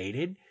 like I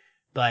stated.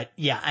 But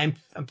yeah, I'm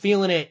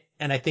feeling it,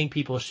 and I think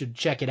people should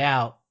check it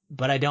out,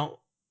 but I don't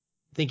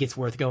think it's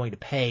worth going to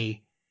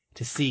pay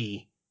to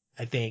see.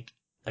 I think,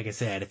 like I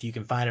said, if you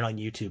can find it on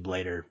YouTube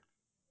later,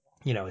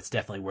 it's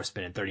definitely worth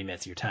spending 30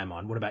 minutes of your time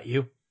on. What about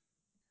you?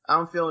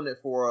 I'm feeling it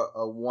for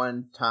a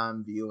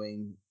one-time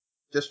viewing.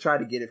 Just try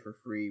to get it for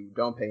free.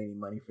 Don't pay any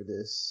money for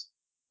this.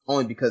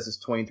 Only because it's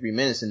 23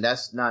 minutes, and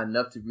that's not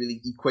enough to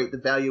really equate the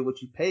value of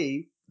what you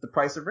pay, the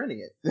price of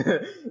renting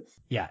it.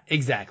 Yeah,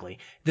 exactly.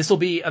 This will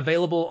be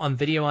available on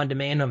video on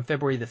demand on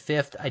February the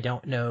 5th. I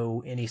don't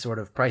know any sort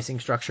of pricing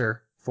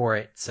structure for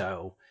it,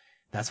 so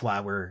that's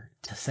why we're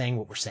saying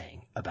what we're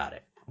saying about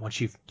it.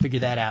 Once you've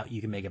figured that out,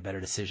 you can make a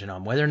better decision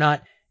on whether or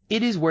not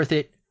it is worth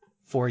it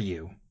for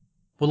you.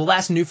 Well, the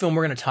last new film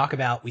we're going to talk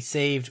about, we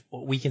saved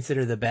what we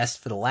consider the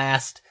best for the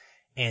last,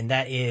 and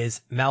that is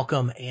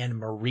Malcolm and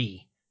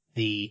Marie,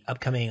 the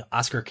upcoming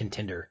Oscar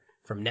contender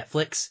from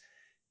Netflix.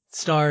 It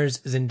stars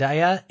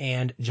Zendaya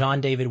and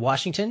John David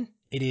Washington.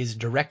 It is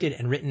directed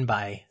and written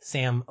by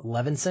Sam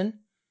Levinson.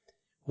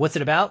 What's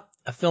it about?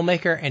 A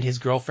filmmaker and his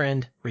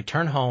girlfriend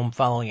return home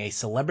following a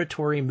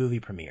celebratory movie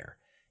premiere,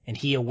 and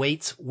he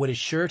awaits what is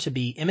sure to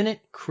be imminent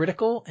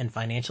critical and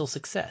financial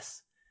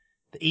success.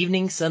 The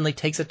evening suddenly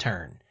takes a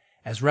turn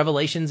as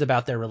revelations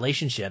about their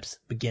relationships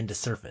begin to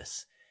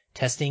surface,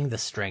 testing the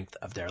strength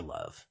of their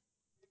love.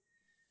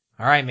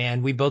 All right,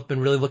 man, we've both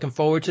been really looking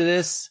forward to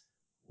this.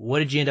 What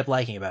did you end up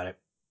liking about it?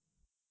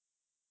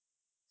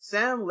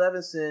 Sam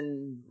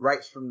Levinson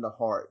writes from the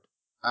heart.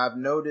 I've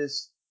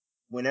noticed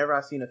whenever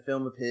I've seen a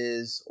film of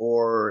his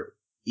or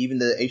even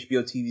the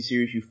HBO TV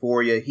series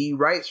Euphoria, he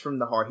writes from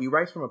the heart. He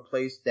writes from a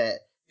place that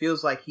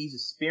feels like he's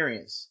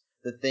experienced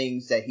the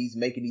things that he's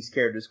making these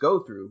characters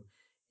go through.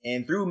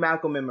 And through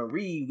Malcolm and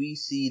Marie, we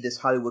see this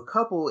Hollywood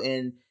couple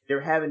and they're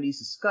having these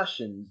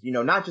discussions,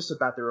 not just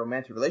about their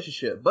romantic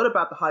relationship, but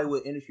about the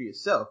Hollywood industry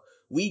itself.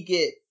 We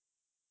get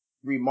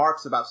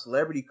remarks about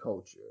celebrity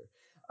culture,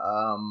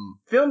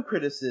 film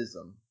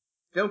criticism.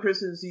 Film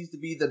criticism seems to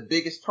be the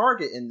biggest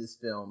target in this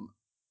film.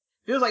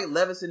 Feels like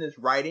Levinson is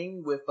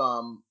writing with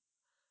an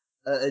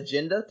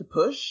agenda to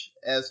push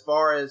as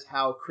far as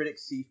how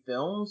critics see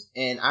films,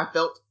 and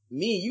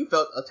me and you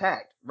felt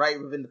attacked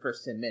right within the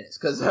first 10 minutes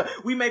because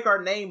we make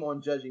our name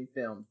on judging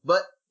films.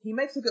 But he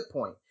makes a good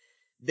point.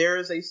 There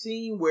is a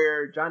scene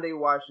where John David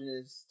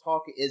Washington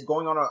is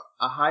going on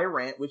a high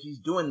rant, which he's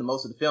doing the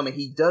most of the film, and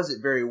he does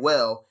it very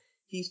well.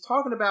 He's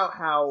talking about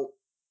how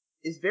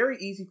it's very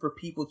easy for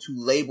people to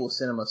label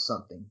cinema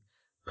something,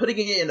 putting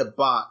it in a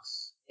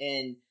box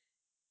and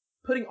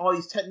putting all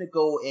these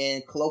technical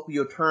and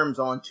colloquial terms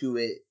onto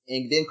it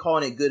and then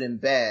calling it good and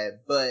bad.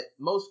 But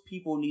most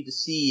people need to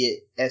see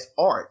it as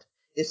art.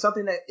 It's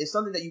something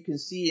that you can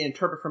see and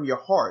interpret from your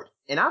heart.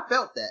 And I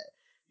felt that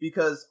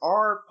because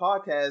our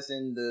podcast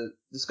and the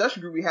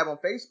discussion group we have on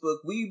Facebook,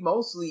 we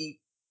mostly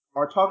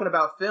are talking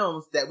about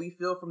films that we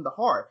feel from the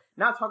heart,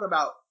 not talking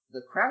about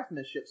the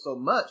craftsmanship so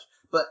much,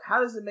 but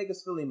how does it make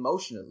us feel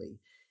emotionally?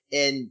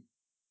 And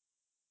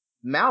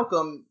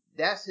Malcolm,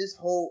 that's his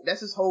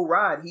whole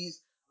ride.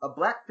 He's a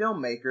black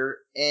filmmaker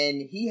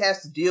and he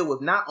has to deal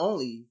with not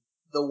only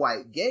the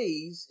white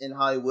gaze in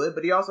Hollywood,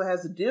 but he also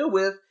has to deal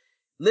with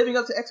living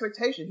up to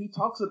expectation. He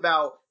talks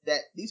about that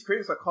these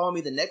critics are calling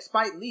me the next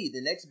Spike Lee,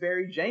 the next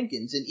Barry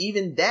Jenkins, and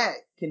even that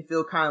can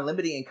feel kind of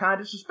limiting and kind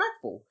of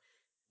disrespectful.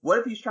 What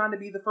if he's trying to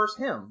be the first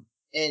him?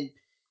 And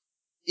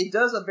it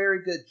does a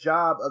very good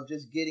job of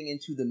just getting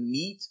into the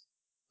meat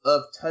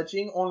of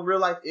touching on real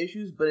life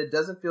issues, but it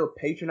doesn't feel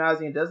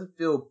patronizing. It doesn't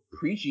feel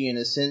preachy in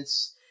a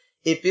sense.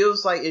 It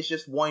feels like it's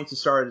just wanting to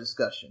start a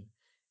discussion.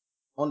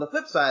 On the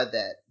flip side of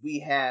that, we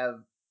have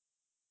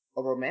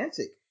a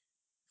romantic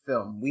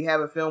film. We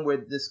have a film where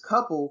this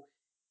couple,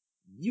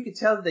 you can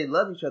tell that they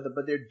love each other,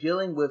 but they're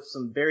dealing with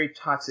some very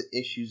toxic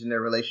issues in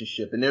their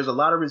relationship. And there's a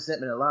lot of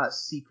resentment, a lot of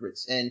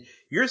secrets. And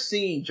you're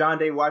seeing John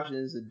Day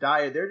Washington and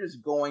Zendaya, they're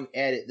just going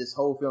at it this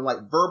whole film,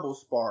 like verbal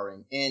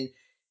sparring. And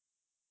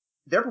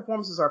their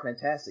performances are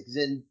fantastic.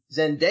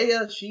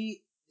 Zendaya,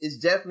 she is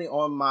definitely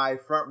on my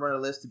front runner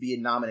list to be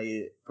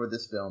nominated for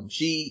this film.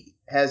 She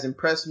has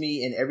impressed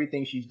me in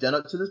everything she's done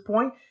up to this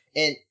point,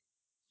 and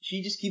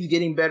she just keeps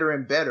getting better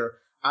and better.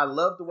 I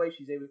love the way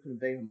she's able to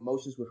convey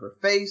emotions with her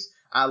face.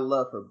 I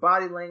love her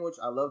body language.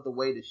 I love the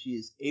way that she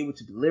is able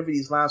to deliver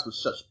these lines with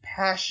such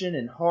passion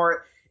and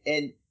heart.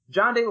 And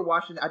John David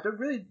Washington, I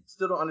really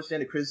still don't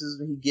understand the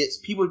criticism he gets.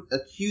 People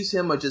accuse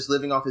him of just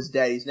living off his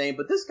daddy's name,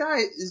 but this guy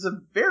is a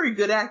very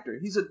good actor.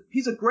 He's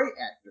a great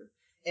actor,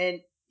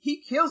 and he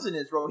kills in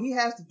his role. He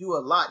has to do a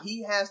lot.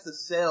 He has to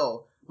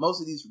sell most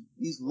of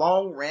these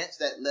long rants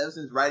that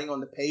Levinson's writing on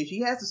the page.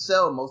 He has to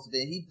sell most of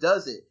it, and he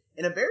does it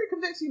in a very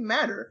convincing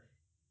manner.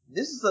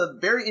 This is a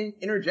very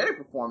energetic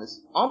performance,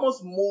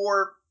 almost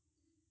more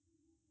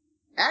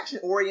action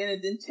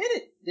oriented than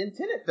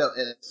Tenet felt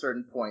at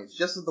certain points.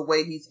 Just as the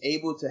way he's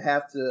able to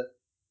have to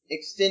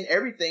extend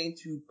everything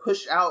to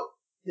push out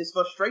his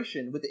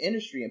frustration with the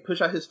industry and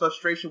push out his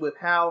frustration with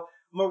how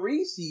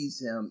Marie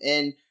sees him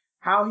and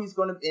how he's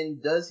going to,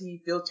 and does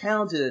he feel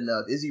talented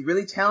enough? Is he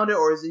really talented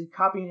or is he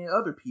copying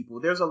other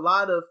people? There's a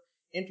lot of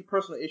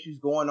interpersonal issues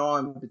going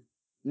on,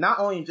 not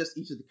only in just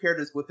each of the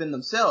characters within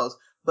themselves,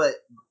 but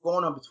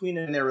going on between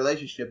them in their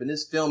relationship. And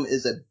this film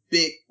is a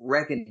big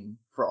reckoning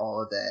for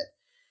all of that.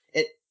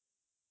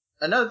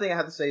 Another thing I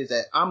have to say is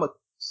that I'm a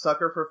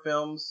sucker for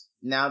films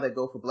now that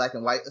go for black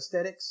and white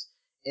aesthetics.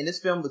 And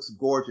this film looks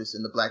gorgeous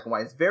in the black and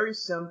white. It's very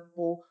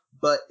simple,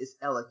 but it's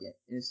elegant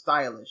and it's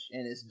stylish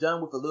and it's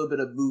done with a little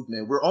bit of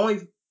movement. We're only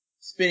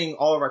spending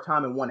all of our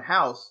time in one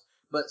house,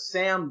 but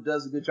Sam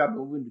does a good job of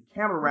moving the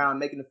camera around,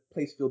 making the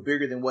place feel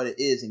bigger than what it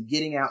is and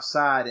getting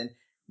outside and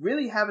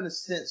really having a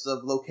sense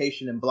of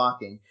location and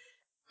blocking.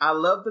 I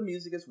love the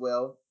music as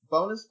well.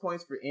 Bonus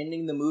points for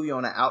ending the movie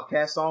on an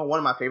Outkast song. One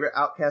of my favorite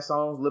Outkast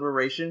songs,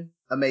 Liberation.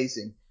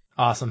 Amazing.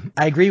 Awesome.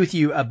 I agree with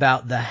you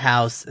about the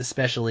house,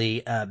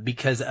 especially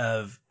because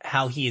of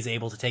how he is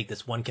able to take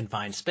this one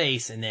confined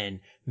space and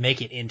then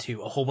make it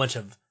into a whole bunch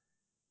of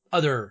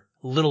other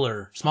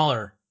littler,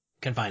 smaller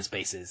confined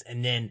spaces,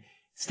 and then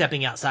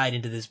stepping outside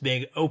into this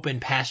big open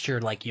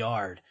pasture like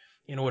yard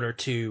in order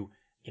to,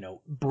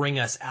 bring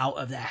us out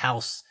of the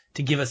house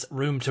to give us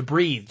room to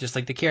breathe, just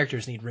like the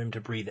characters need room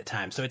to breathe at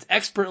times. So it's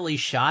expertly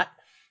shot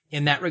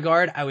in that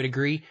regard. I would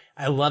agree.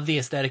 I love the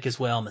aesthetic as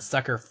well. I'm a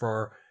sucker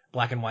for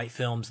black and white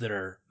films that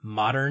are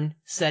modern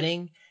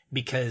setting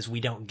because we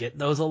don't get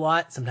those a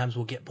lot. Sometimes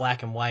we'll get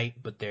black and white,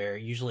 but they're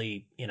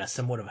usually in a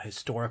somewhat of a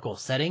historical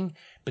setting.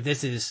 But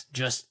this is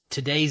just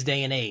today's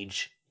day and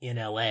age in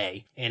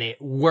LA, and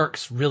it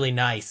works really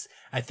nice.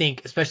 I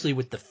think, especially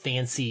with the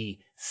fancy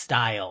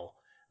style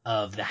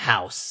of the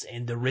house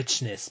and the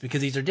richness,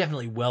 because these are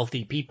definitely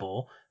wealthy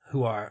people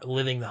who are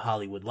living the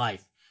Hollywood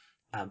life.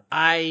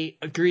 I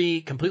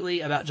agree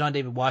completely about John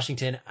David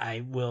Washington.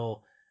 I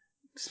will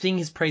sing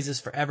his praises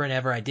forever and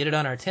ever. I did it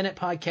on our Tenet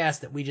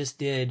podcast that we just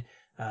did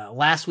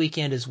last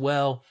weekend as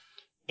well.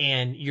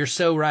 And you're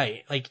so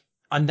right. Like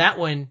on that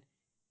one,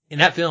 in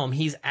that film,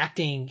 he's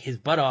acting his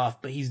butt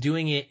off, but he's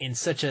doing it in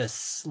such a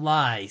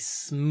sly,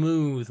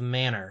 smooth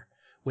manner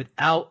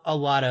without a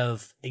lot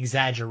of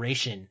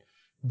exaggeration.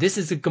 This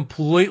is a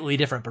completely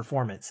different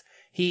performance.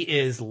 He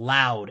is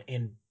loud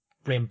and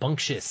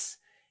rambunctious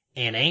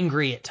and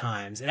angry at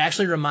times. It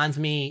actually reminds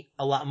me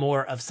a lot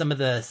more of some of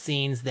the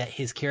scenes that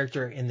his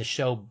character in the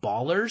show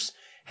Ballers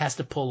has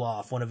to pull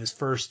off, one of his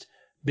first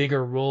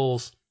bigger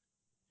roles,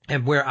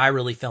 and where I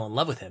really fell in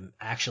love with him,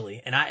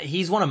 actually. And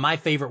he's one of my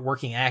favorite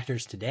working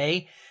actors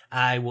today.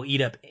 I will eat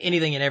up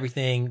anything and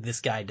everything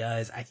this guy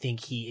does. I think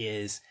he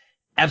is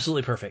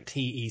absolutely perfect.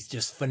 He's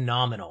just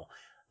phenomenal.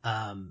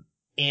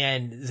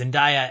 And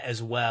Zendaya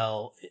as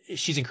well.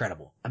 She's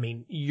incredible. I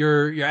mean,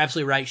 you're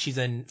absolutely right. She's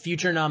a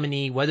future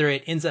nominee, whether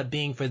it ends up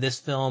being for this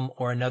film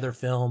or another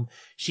film.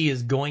 She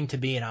is going to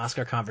be an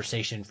Oscar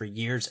conversation for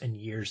years and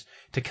years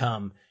to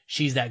come.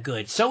 She's that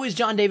good. So is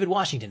John David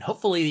Washington.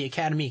 Hopefully the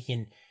Academy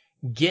can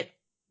get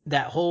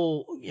that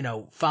whole,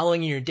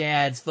 following your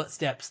dad's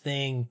footsteps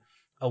thing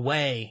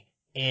away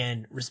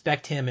and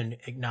respect him and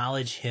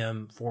acknowledge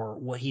him for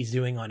what he's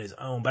doing on his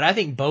own. But I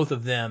think both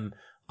of them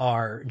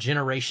are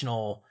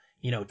generational,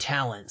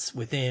 talents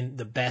within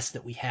the best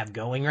that we have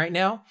going right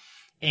now.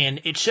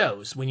 And it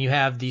shows when you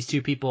have these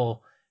two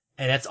people,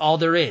 and that's all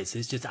there is.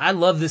 It's just, I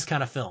love this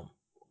kind of film.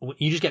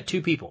 You just got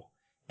two people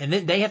and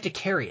then they have to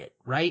carry it,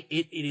 right?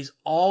 It is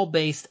all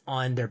based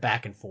on their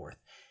back and forth.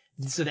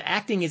 So the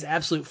acting is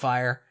absolute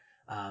fire.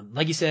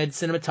 Like you said,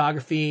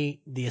 cinematography,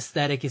 the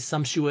aesthetic is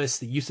sumptuous.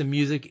 The use of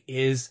music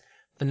is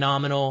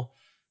phenomenal.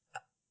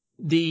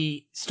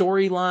 The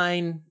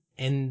storyline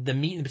and the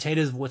meat and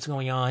potatoes of what's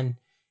going on.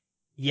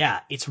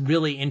 Yeah, it's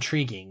really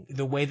intriguing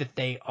the way that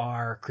they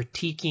are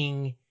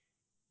critiquing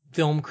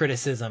film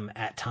criticism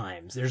at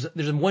times.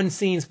 There's one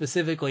scene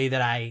specifically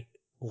that I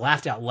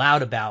laughed out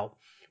loud about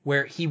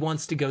where he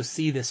wants to go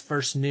see this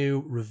first new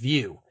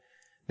review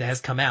that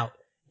has come out.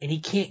 And he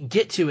can't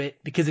get to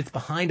it because it's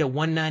behind a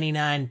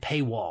 $1.99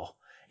 paywall.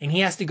 And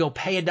he has to go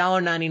pay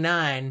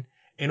 $1.99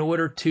 in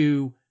order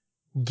to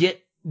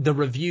get the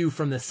review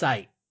from the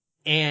site.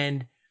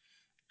 And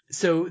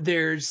so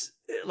there's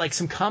like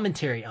some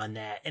commentary on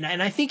that. And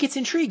I think it's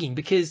intriguing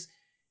because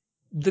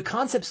the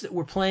concepts that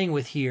we're playing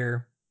with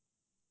here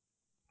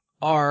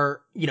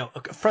are,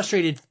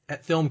 frustrated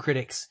at film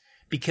critics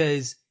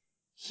because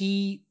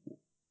he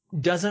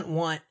doesn't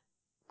want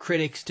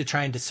critics to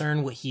try and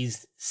discern what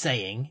he's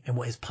saying and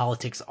what his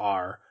politics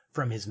are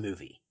from his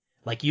movie.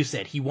 Like you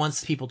said, he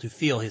wants people to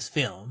feel his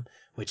film,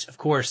 which of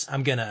course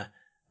I'm going to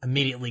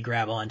immediately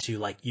grab onto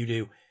like you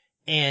do.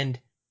 And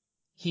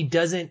he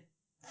doesn't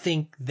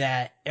think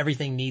that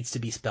everything needs to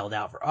be spelled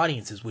out for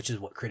audiences, which is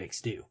what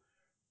critics do.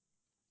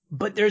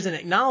 But there's an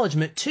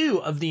acknowledgement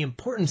too of the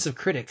importance of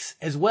critics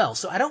as well.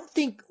 So I don't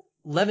think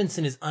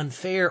Levinson is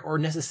unfair or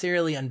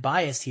necessarily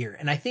unbiased here.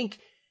 And I think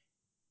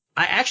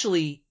I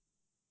actually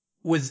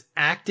was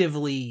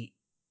actively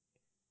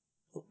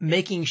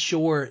making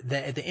sure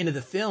that at the end of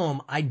the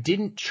film, I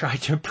didn't try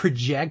to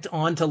project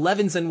onto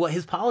Levinson what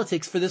his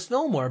politics for this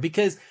film were,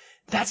 because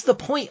that's the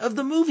point of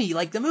the movie.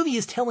 Like, the movie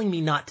is telling me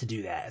not to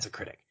do that as a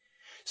critic.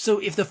 So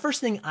if the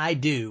first thing I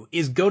do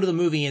is go to the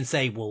movie and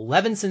say, well,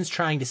 Levinson's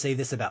trying to say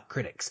this about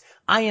critics,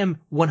 I am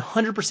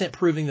 100%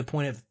 proving the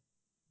point of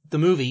the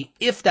movie,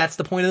 if that's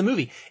the point of the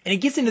movie. And it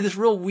gets into this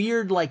real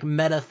weird, like,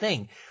 meta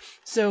thing.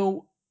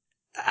 So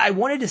I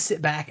wanted to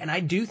sit back, and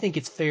I do think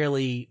it's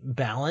fairly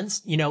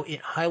balanced.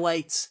 It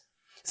highlights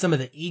some of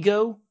the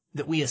ego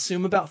that we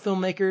assume about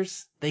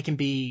filmmakers. They can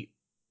be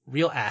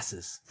real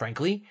asses,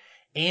 frankly.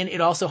 And it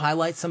also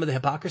highlights some of the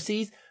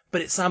hypocrisies,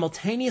 but it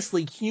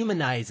simultaneously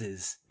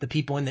humanizes the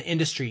people in the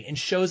industry and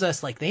shows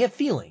us like they have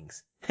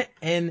feelings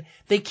and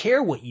they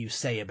care what you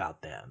say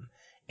about them.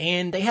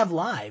 And they have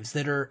lives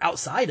that are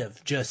outside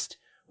of just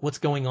what's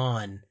going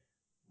on,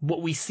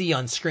 what we see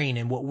on screen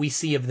and what we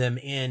see of them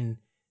in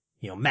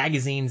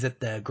magazines at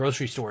the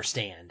grocery store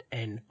stand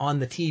and on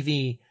the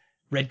TV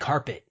red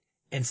carpet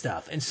and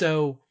stuff. And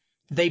so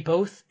they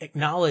both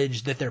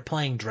acknowledge that they're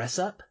playing dress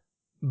up,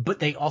 but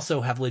they also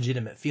have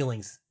legitimate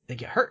feelings that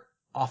get hurt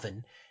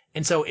often.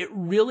 And so it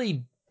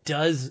really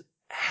does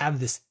have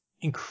this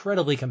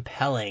incredibly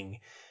compelling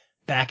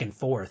back and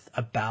forth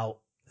about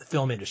the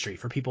film industry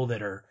for people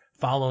that are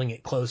following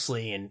it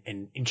closely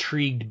and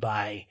intrigued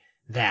by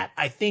that.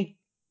 I think,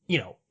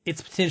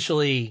 it's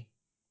potentially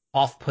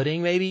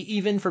off-putting maybe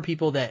even for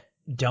people that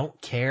don't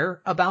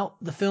care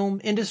about the film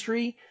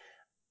industry.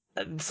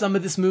 Some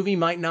of this movie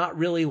might not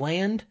really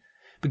land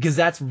because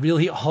that's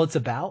really all it's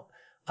about.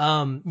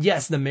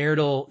 Yes, they're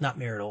married.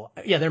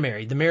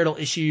 The marital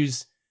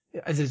issues,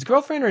 is it his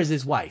girlfriend or is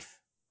his wife?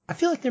 I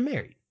feel like they're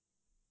married.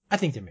 I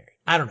think they're married.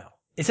 I don't know.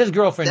 It says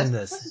girlfriend in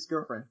this. That's his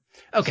girlfriend.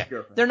 Okay. His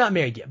girlfriend. They're not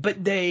married yet,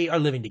 but they are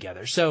living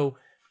together. So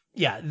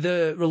yeah,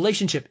 the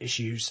relationship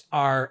issues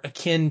are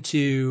akin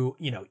to,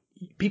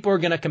 people are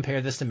going to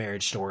compare this to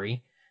Marriage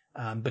Story,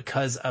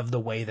 because of the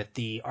way that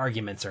the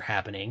arguments are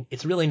happening.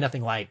 It's really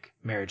nothing like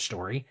Marriage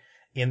Story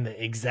in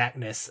the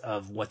exactness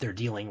of what they're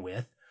dealing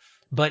with,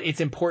 but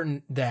it's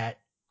important that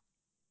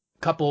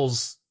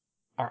couples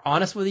are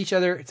honest with each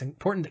other. It's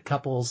important that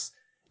couples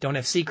don't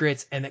have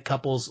secrets and that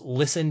couples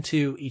listen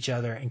to each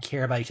other and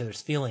care about each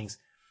other's feelings.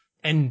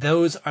 And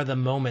those are the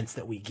moments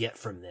that we get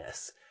from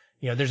this.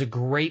 There's a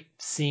great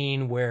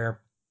scene where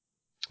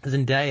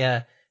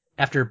Zendaya,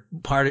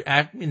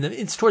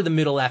 it's toward the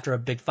middle after a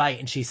big fight,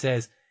 and she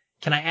says,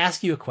 "Can I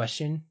ask you a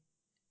question?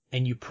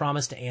 And you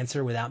promise to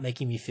answer without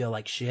making me feel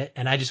like shit."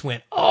 And I just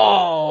went,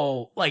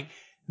 oh, like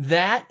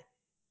that.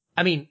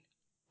 I mean,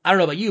 I don't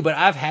know about you, but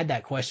I've had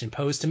that question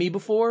posed to me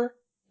before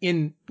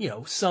in,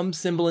 some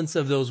semblance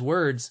of those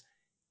words.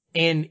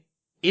 And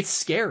it's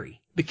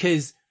scary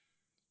because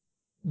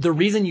the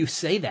reason you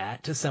say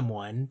that to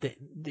someone that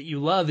you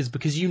love is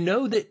because you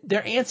know that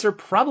their answer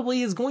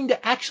probably is going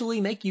to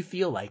actually make you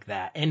feel like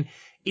that. And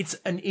it's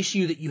an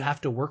issue that you have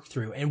to work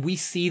through. And we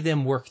see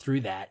them work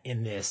through that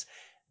in this,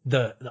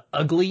 the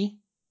ugly,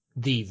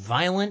 the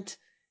violent,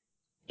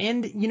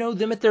 and,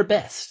 them at their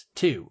best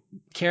too,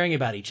 caring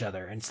about each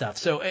other and stuff.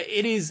 So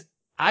it is,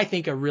 I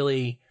think, a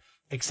really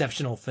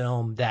exceptional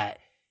film that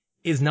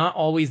is not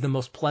always the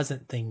most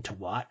pleasant thing to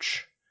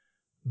watch,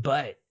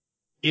 but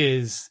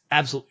is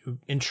absolutely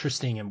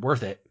interesting and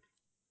worth it.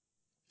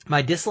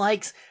 My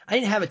dislikes, I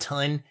didn't have a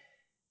ton.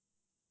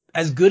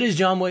 As good as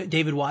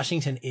David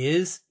Washington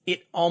is,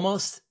 it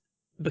almost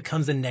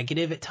becomes a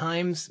negative at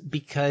times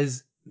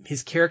because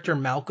his character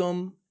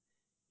Malcolm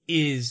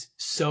is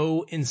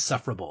so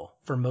insufferable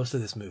for most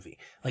of this movie.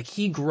 Like,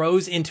 he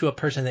grows into a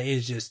person that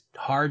is just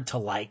hard to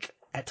like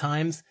at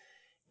times,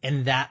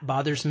 and that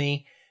bothers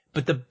me.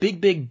 But the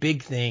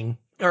big thing,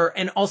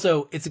 and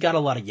also it's got a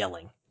lot of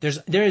yelling.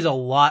 There is a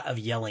lot of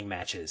yelling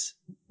matches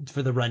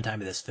for the runtime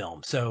of this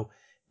film. So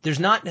there's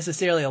not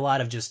necessarily a lot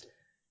of just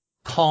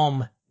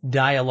calm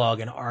dialogue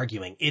and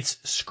arguing. It's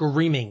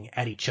screaming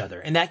at each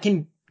other. And that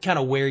can kind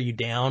of wear you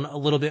down a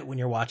little bit when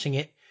you're watching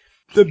it.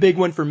 The big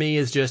one for me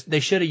is just, they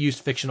should have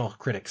used fictional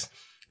critics.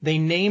 They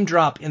name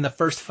drop in the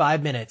first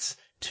 5 minutes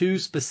 2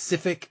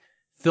 specific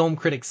film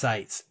critic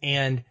sites.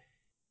 And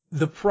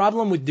the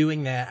problem with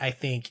doing that, I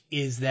think,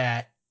 is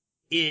that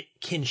it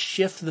can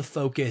shift the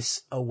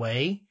focus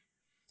away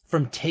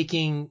from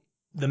taking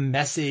the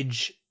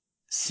message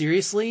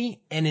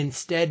seriously and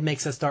instead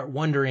makes us start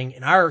wondering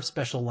in our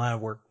special line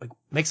of work, like,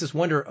 makes us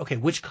wonder, okay,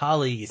 which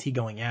colleague is he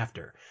going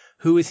after?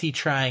 Who is he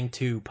trying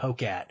to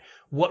poke at?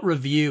 What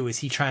review is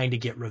he trying to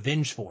get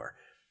revenge for?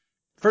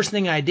 First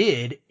thing I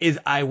did is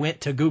I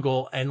went to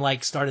Google and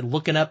started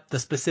looking up the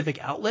specific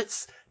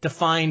outlets to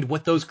find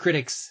what those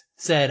critics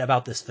said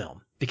about this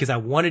film because I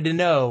wanted to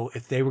know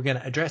if they were going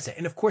to address it.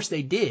 And of course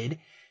they did,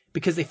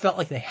 because they felt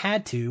like they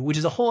had to, which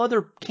is a whole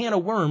other can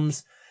of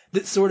worms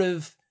that sort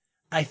of,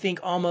 I think,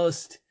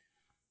 almost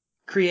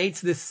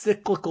creates this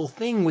cyclical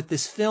thing with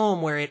this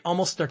film where it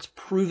almost starts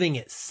proving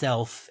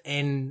itself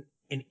and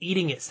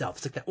eating itself.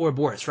 It's like the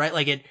Ouroboros, right?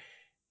 Like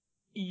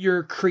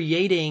you're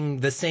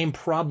creating the same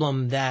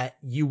problem that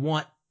you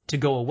want to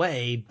go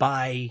away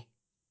by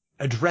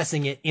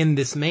addressing it in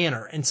this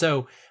manner. And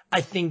so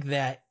I think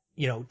that,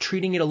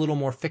 treating it a little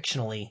more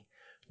fictionally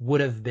would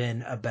have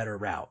been a better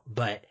route,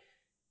 but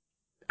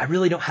I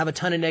really don't have a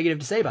ton of negative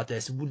to say about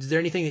this. Is there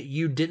anything that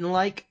you didn't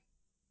like?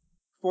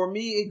 For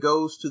me, it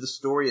goes to the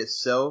story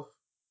itself.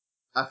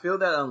 I feel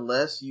that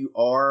unless you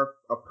are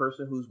a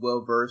person who's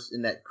well versed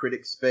in that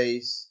critic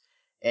space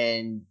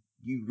and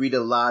you read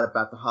a lot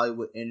about the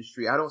Hollywood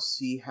industry, I don't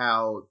see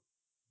how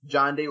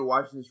John David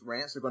Washington's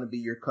rants are going to be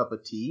your cup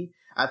of tea.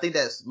 I think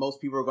that most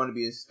people are going to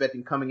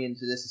be coming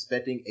into this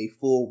expecting a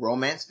full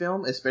romance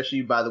film,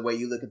 especially by the way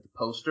you look at the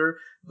poster,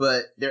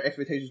 but their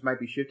expectations might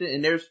be shifted,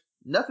 and there's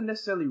nothing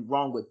necessarily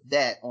wrong with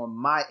that on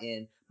my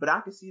end, but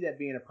I can see that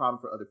being a problem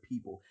for other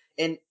people.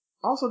 And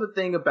also the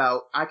thing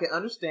about, I can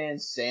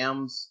understand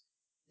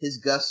his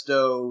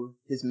gusto,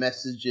 his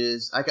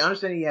messages. I can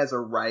understand he has a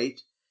right,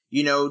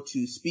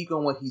 to speak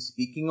on what he's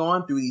speaking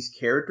on through these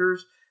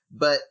characters,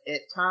 but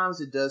at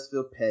times it does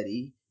feel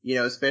petty,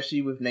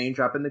 especially with name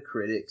dropping the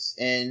critics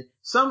and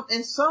some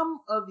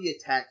of the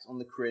attacks on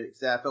the critics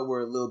that I felt were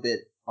a little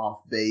bit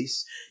off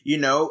base,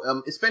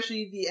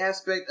 especially the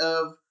aspect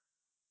of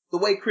the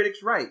way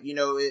critics write.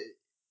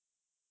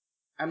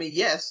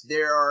 Yes,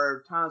 there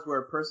are times where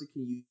a person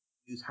can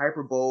use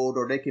hyperbole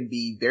or they can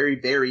be very,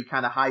 very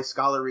kind of high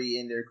scholarly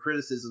in their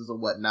criticisms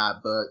and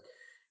whatnot, but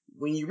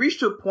when you reach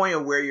to a point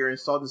of where you're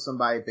insulting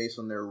somebody based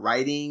on their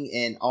writing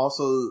and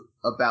also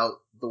about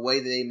the way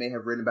that they may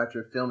have written about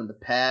your film in the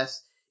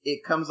past,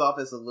 it comes off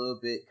as a little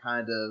bit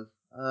kind of,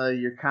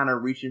 you're kind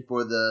of reaching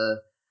for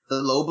the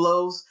low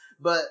blows.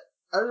 But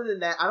other than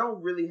that, I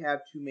don't really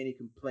have too many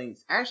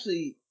complaints.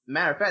 Actually,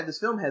 matter of fact, this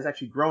film has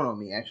actually grown on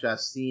me.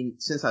 Actually,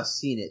 since I've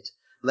seen it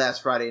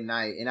last Friday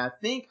night, and I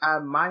think I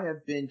might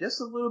have been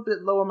just a little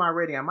bit low on my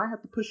rating. I might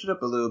have to push it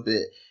up a little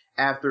bit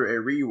after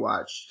a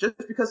rewatch, just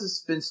because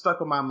it's been stuck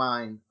on my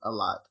mind a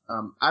lot.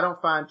 I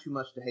don't find too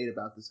much to hate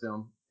about this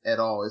film at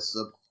all. It's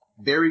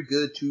a very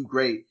good to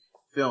great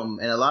film,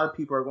 and a lot of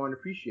people are going to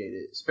appreciate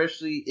it,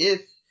 especially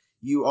if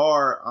you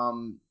are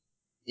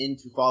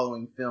into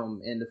following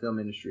film in the film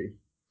industry.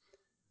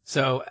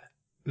 So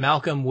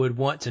Malcolm would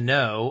want to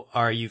know,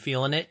 are you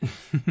feeling it?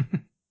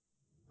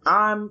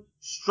 I'm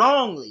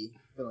strongly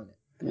feeling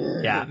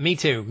it. Yeah, me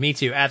too. Me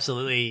too.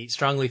 Absolutely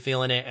strongly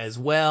feeling it as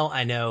well.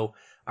 I know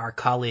our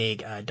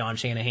colleague, Don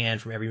Shanahan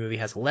from Every Movie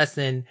Has a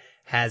Lesson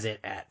has it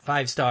at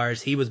 5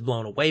 stars. He was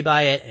blown away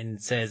by it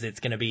and says it's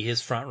going to be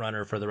his front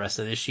runner for the rest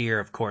of this year.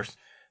 Of course,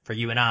 for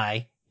you and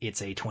I,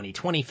 it's a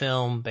 2020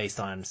 film based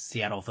on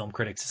Seattle Film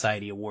Critics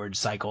Society Awards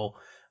cycle.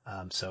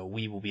 So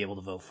we will be able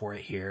to vote for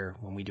it here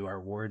when we do our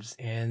awards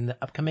in the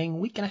upcoming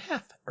week and a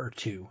half or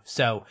two.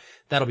 So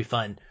that'll be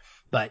fun.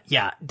 But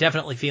yeah,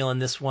 definitely feeling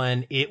this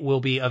one. It will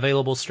be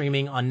available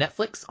streaming on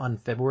Netflix on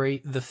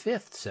February the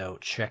 5th. So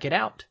check it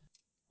out.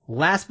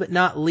 Last but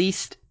not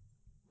least,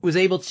 was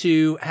able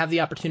to have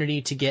the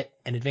opportunity to get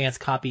an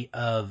advanced copy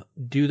of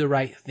Do the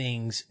Right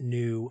Thing's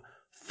new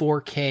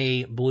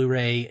 4K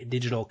Blu-ray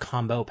digital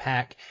combo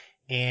pack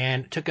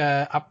and took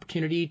an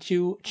opportunity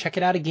to check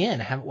it out again.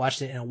 I haven't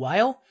watched it in a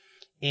while,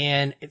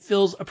 and it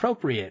feels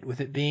appropriate with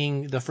it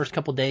being the first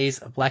couple days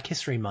of Black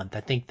History Month.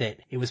 I think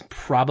that it was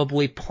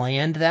probably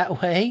planned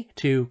that way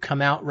to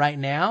come out right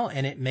now,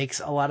 and it makes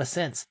a lot of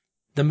sense.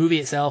 The movie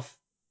itself,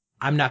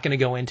 I'm not going to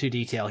go into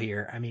detail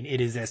here. I mean, it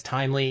is as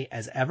timely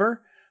as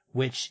ever,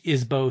 which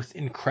is both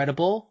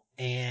incredible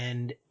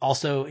and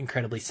also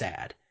incredibly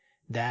sad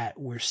that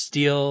we're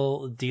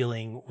still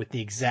dealing with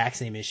the exact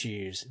same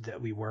issues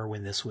that we were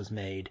when this was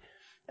made.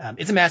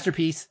 It's a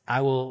masterpiece.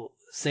 I will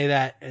say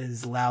that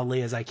as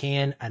loudly as I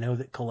can. I know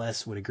that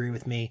Coles would agree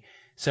with me.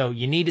 So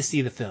you need to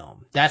see the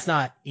film. That's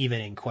not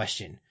even in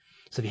question.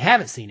 So if you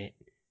haven't seen it,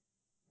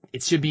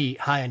 it should be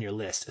high on your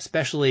list,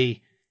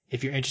 especially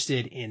if you're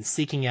interested in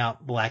seeking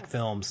out Black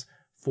films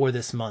for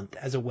this month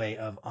as a way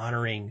of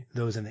honoring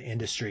those in the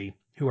industry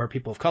who are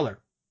people of color.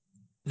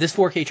 This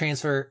 4K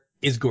transfer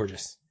is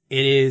gorgeous.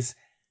 It is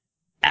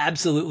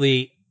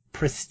absolutely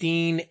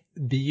pristine,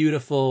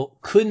 beautiful.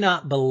 Could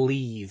not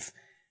believe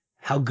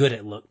how good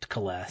it looked,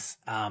 Coles.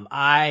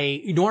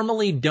 I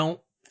normally don't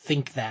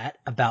think that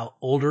about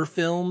older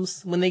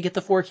films when they get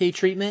the 4K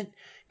treatment.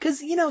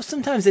 Cause,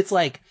 sometimes it's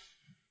like,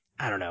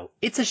 I don't know,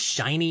 it's a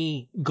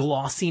shiny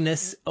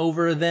glossiness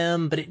over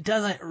them, but it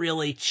doesn't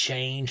really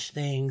change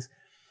things.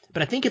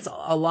 But I think it's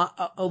a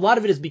lot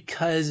of it is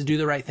because Do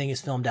the Right Thing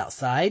is filmed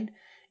outside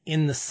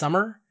in the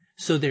summer.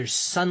 So there's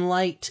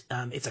sunlight.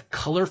 It's a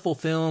colorful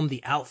film.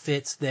 The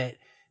outfits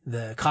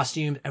the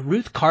costumes,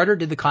 Ruth Carter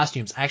did the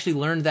costumes. I actually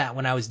learned that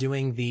when I was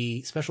doing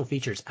the special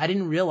features. I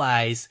didn't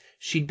realize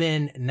she'd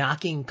been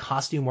knocking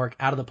costume work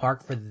out of the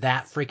park for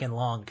that freaking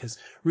long, because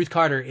Ruth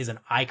Carter is an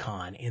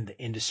icon in the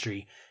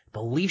industry. I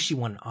believe she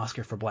won an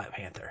Oscar for Black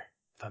Panther,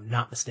 if I'm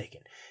not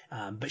mistaken.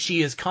 But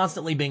she is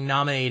constantly being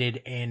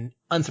nominated, and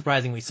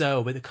unsurprisingly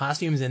so, but the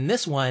costumes in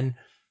this one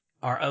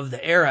are of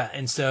the era,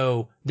 and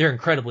so they're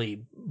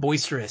incredibly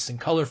boisterous and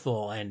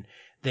colorful, and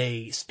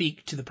they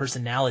speak to the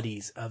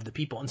personalities of the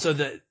people. And so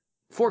the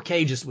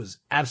 4K just was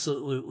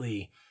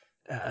absolutely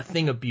a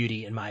thing of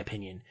beauty, in my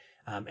opinion,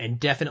 and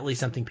definitely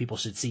something people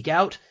should seek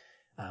out.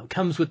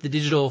 Comes with the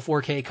digital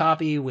 4K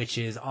copy, which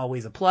is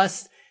always a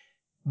plus.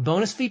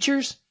 Bonus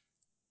features,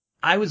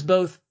 I was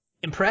both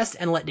impressed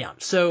and let down.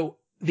 So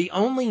the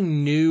only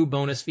new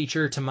bonus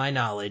feature, to my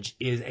knowledge,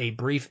 is a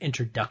brief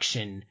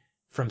introduction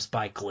from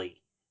Spike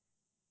Lee.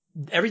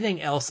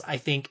 Everything else, I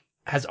think,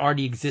 has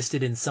already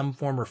existed in some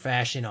form or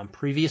fashion on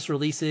previous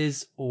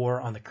releases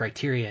or on the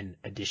Criterion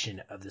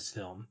edition of this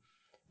film.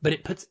 But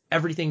it puts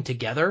everything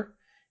together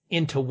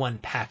into one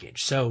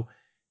package. So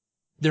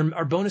there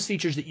are bonus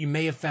features that you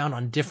may have found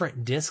on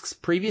different discs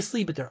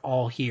previously, but they're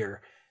all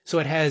here. So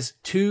it has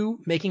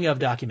 2 making of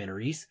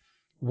documentaries.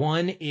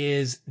 One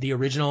is the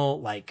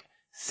original,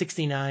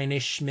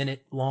 69-ish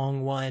minute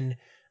long one.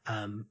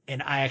 And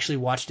I actually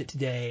watched it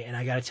today, and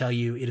I gotta tell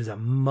you, it is a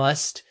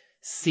must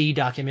see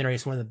documentary.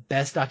 It's one of the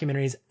best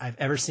documentaries I've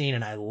ever seen,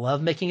 and I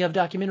love making of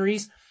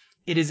documentaries.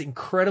 It is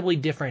incredibly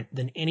different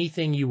than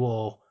anything you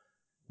will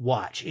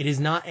watch. It is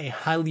not a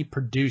highly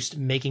produced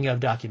making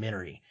of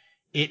documentary.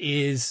 It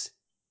is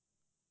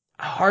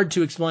hard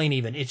to explain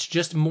even. It's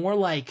just more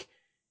like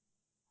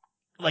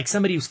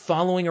somebody who's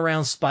following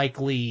around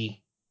Spike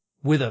Lee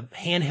with a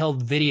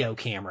handheld video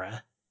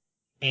camera,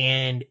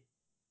 and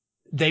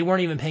they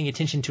weren't even paying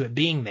attention to it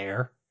being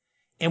there.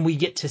 And we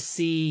get to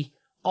see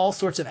all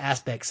sorts of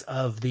aspects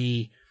of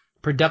the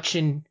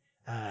production,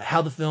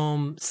 how the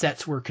film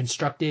sets were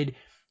constructed.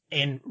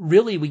 And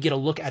really, we get a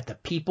look at the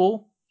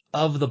people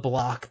of the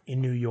block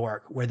in New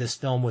York where this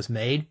film was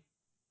made.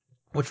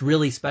 What's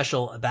really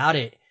special about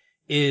it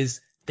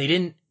is they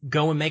didn't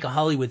go and make a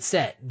Hollywood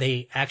set.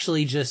 They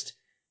actually just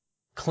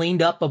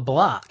cleaned up a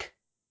block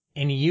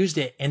and used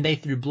it, and they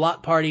threw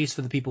block parties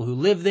for the people who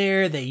live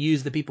there. They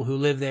used the people who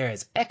live there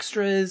as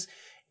extras,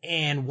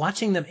 and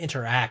watching them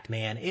interact,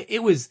 man,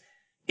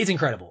 it's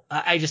incredible.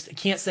 I just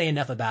can't say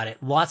enough about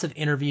it. Lots of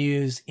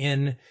interviews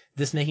in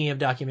this making of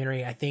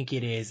documentary. I think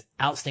it is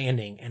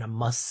outstanding and a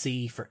must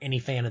see for any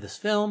fan of this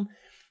film.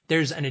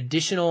 There's an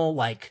additional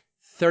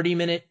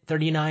 30-minute,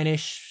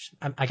 39-ish.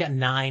 I got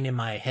 9 in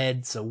my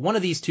head. So one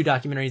of these two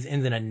documentaries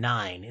ends in a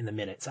 9 in the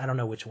minutes. I don't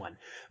know which one,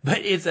 but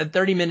it's a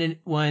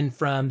 30-minute one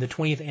from the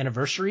 20th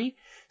anniversary.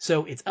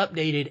 So it's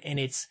updated, and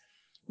it's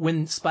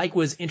when Spike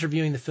was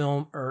interviewing the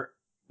film, or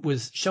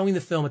was showing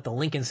the film at the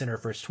Lincoln Center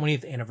for its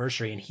 20th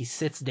anniversary, and he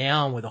sits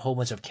down with a whole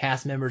bunch of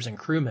cast members and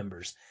crew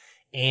members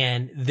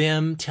and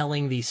them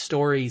telling these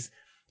stories.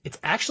 It's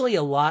actually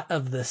a lot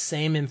of the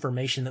same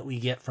information that we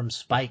get from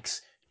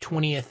Spike's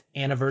 20th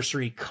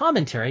anniversary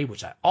commentary,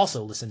 which I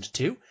also listened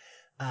to.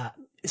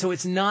 So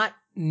it's not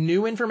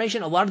new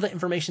information. A lot of the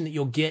information that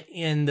you'll get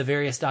in the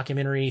various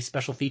documentary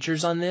special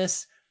features on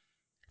this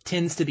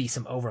tends to be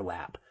some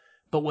overlap.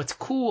 But what's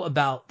cool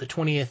about the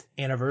 20th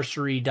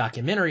anniversary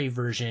documentary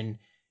version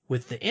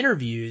with the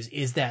interviews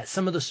is that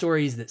some of the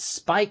stories that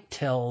Spike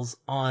tells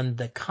on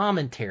the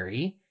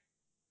commentary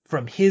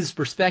from his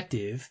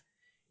perspective,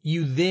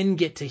 you then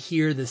get to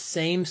hear the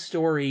same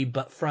story,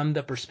 but from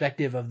the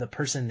perspective of the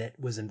person that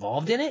was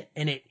involved in it.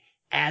 And it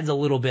adds a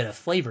little bit of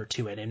flavor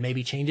to it and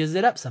maybe changes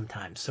it up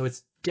sometimes. So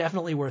it's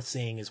definitely worth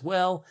seeing as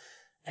well.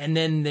 And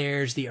then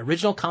there's the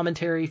original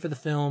commentary for the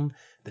film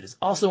that is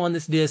also on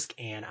this disc.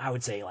 And I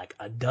would say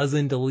a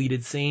dozen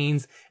deleted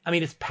scenes. I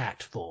mean, it's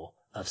packed full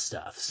of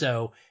stuff.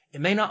 So it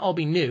may not all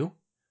be new,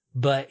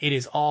 but it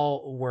is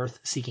all worth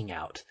seeking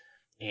out.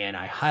 And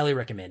I highly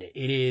recommend it.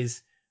 It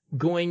is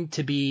going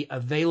to be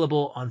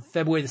available on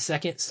February the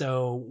 2nd.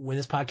 So when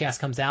this podcast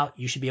comes out,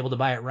 you should be able to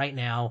buy it right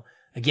now.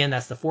 Again,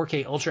 that's the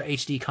 4K Ultra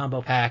HD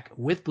combo pack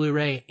with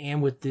Blu-ray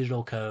and with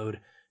digital code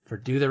for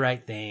Do the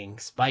Right Thing,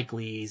 Spike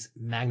Lee's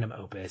magnum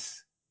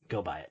opus.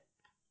 Go buy it.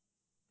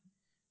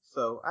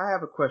 So I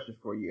have a question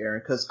for you,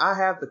 Aaron, because I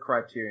have the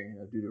Criterion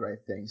of Do the Right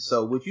Thing.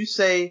 So would you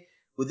say,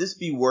 would this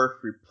be worth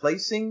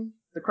replacing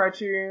the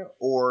Criterion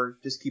or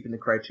just keeping the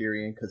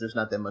Criterion because there's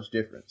not that much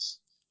difference?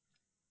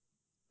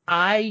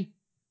 I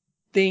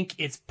think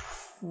it's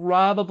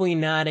probably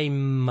not a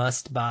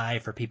must buy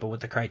for people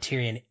with the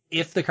Criterion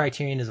if the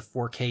Criterion is a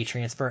 4K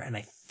transfer, and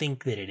I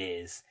think that it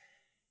is.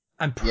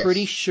 I'm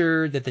pretty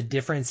sure that the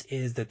difference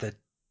is that the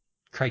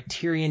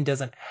Criterion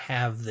doesn't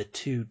have the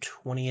two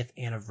 20th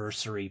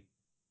anniversary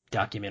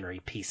documentary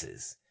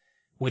pieces,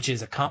 which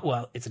is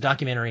it's a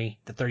documentary,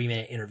 the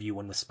 30-minute interview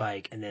one with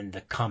Spike, and then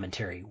the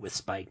commentary with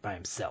Spike by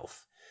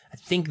himself. I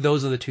think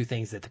those are the two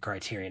things that the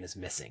Criterion is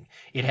missing.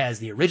 It has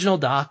the original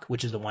doc,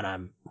 which is the one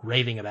I'm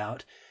raving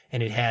about,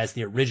 and it has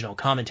the original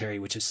commentary,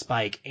 which is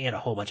Spike and a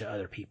whole bunch of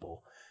other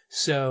people.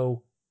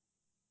 So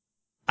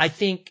I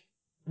think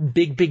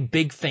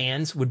big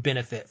fans would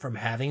benefit from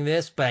having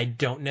this, but I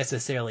don't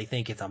necessarily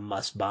think it's a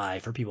must buy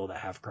for people that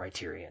have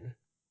Criterion.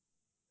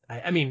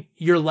 I mean,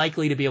 you're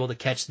likely to be able to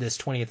catch this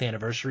 20th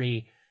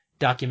anniversary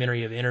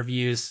documentary of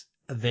interviews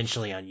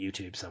eventually on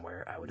YouTube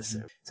somewhere, I would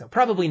assume. So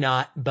probably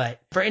not, but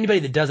for anybody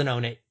that doesn't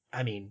own it,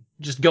 I mean,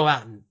 just go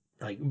out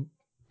and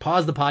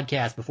pause the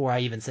podcast before I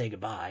even say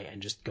goodbye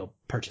and just go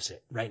purchase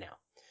it right now.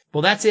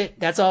 Well, that's it.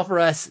 That's all for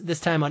us this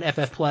time on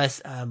FF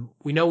Plus.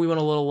 We know we went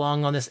a little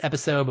long on this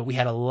episode, but we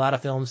had a lot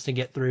of films to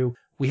get through.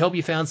 We hope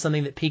you found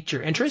something that piqued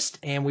your interest,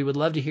 and we would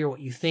love to hear what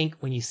you think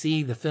when you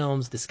see the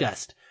films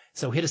discussed.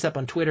 So hit us up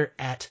on Twitter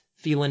at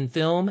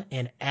FeelinFilm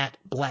and at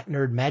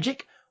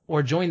BlackNerdMagic,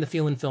 or join the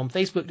Feelin' Film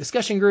Facebook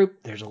discussion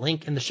group. There's a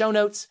link in the show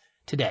notes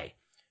today.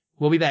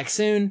 We'll be back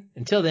soon.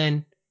 Until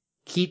then,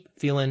 keep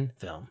feeling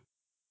film.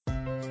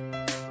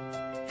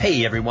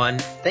 Hey everyone,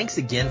 thanks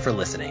again for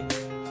listening.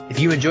 If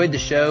you enjoyed the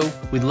show,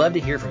 we'd love to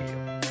hear from you.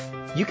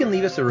 You can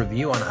leave us a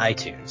review on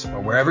iTunes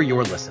or wherever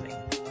you're listening.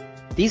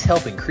 These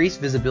help increase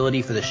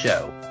visibility for the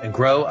show and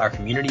grow our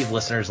community of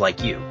listeners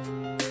like you.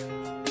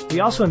 We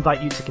also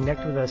invite you to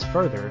connect with us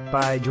further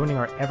by joining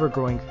our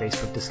ever-growing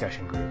Facebook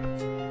discussion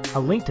group. A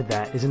link to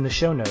that is in the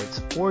show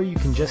notes, or you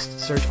can just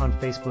search on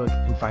Facebook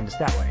and find us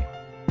that way.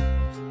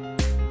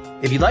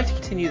 If you'd like to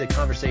continue the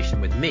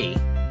conversation with me,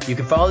 you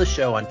can follow the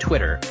show on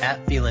Twitter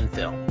at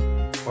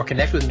FeelinFilm, or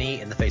connect with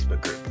me in the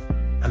Facebook group.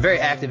 I'm very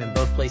active in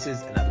both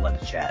places, and I'd love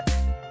to chat.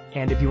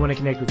 And if you want to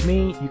connect with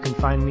me, you can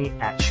find me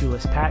at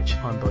Shoeless Patch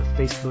on both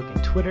Facebook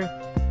and Twitter,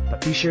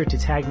 but be sure to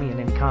tag me in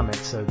any comments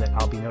so that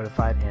I'll be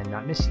notified and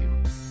not miss you.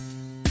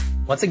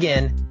 Once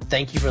again,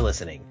 thank you for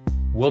listening.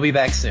 We'll be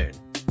back soon.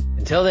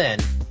 Until then,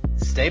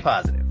 stay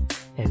positive.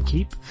 And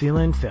keep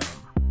feeling film.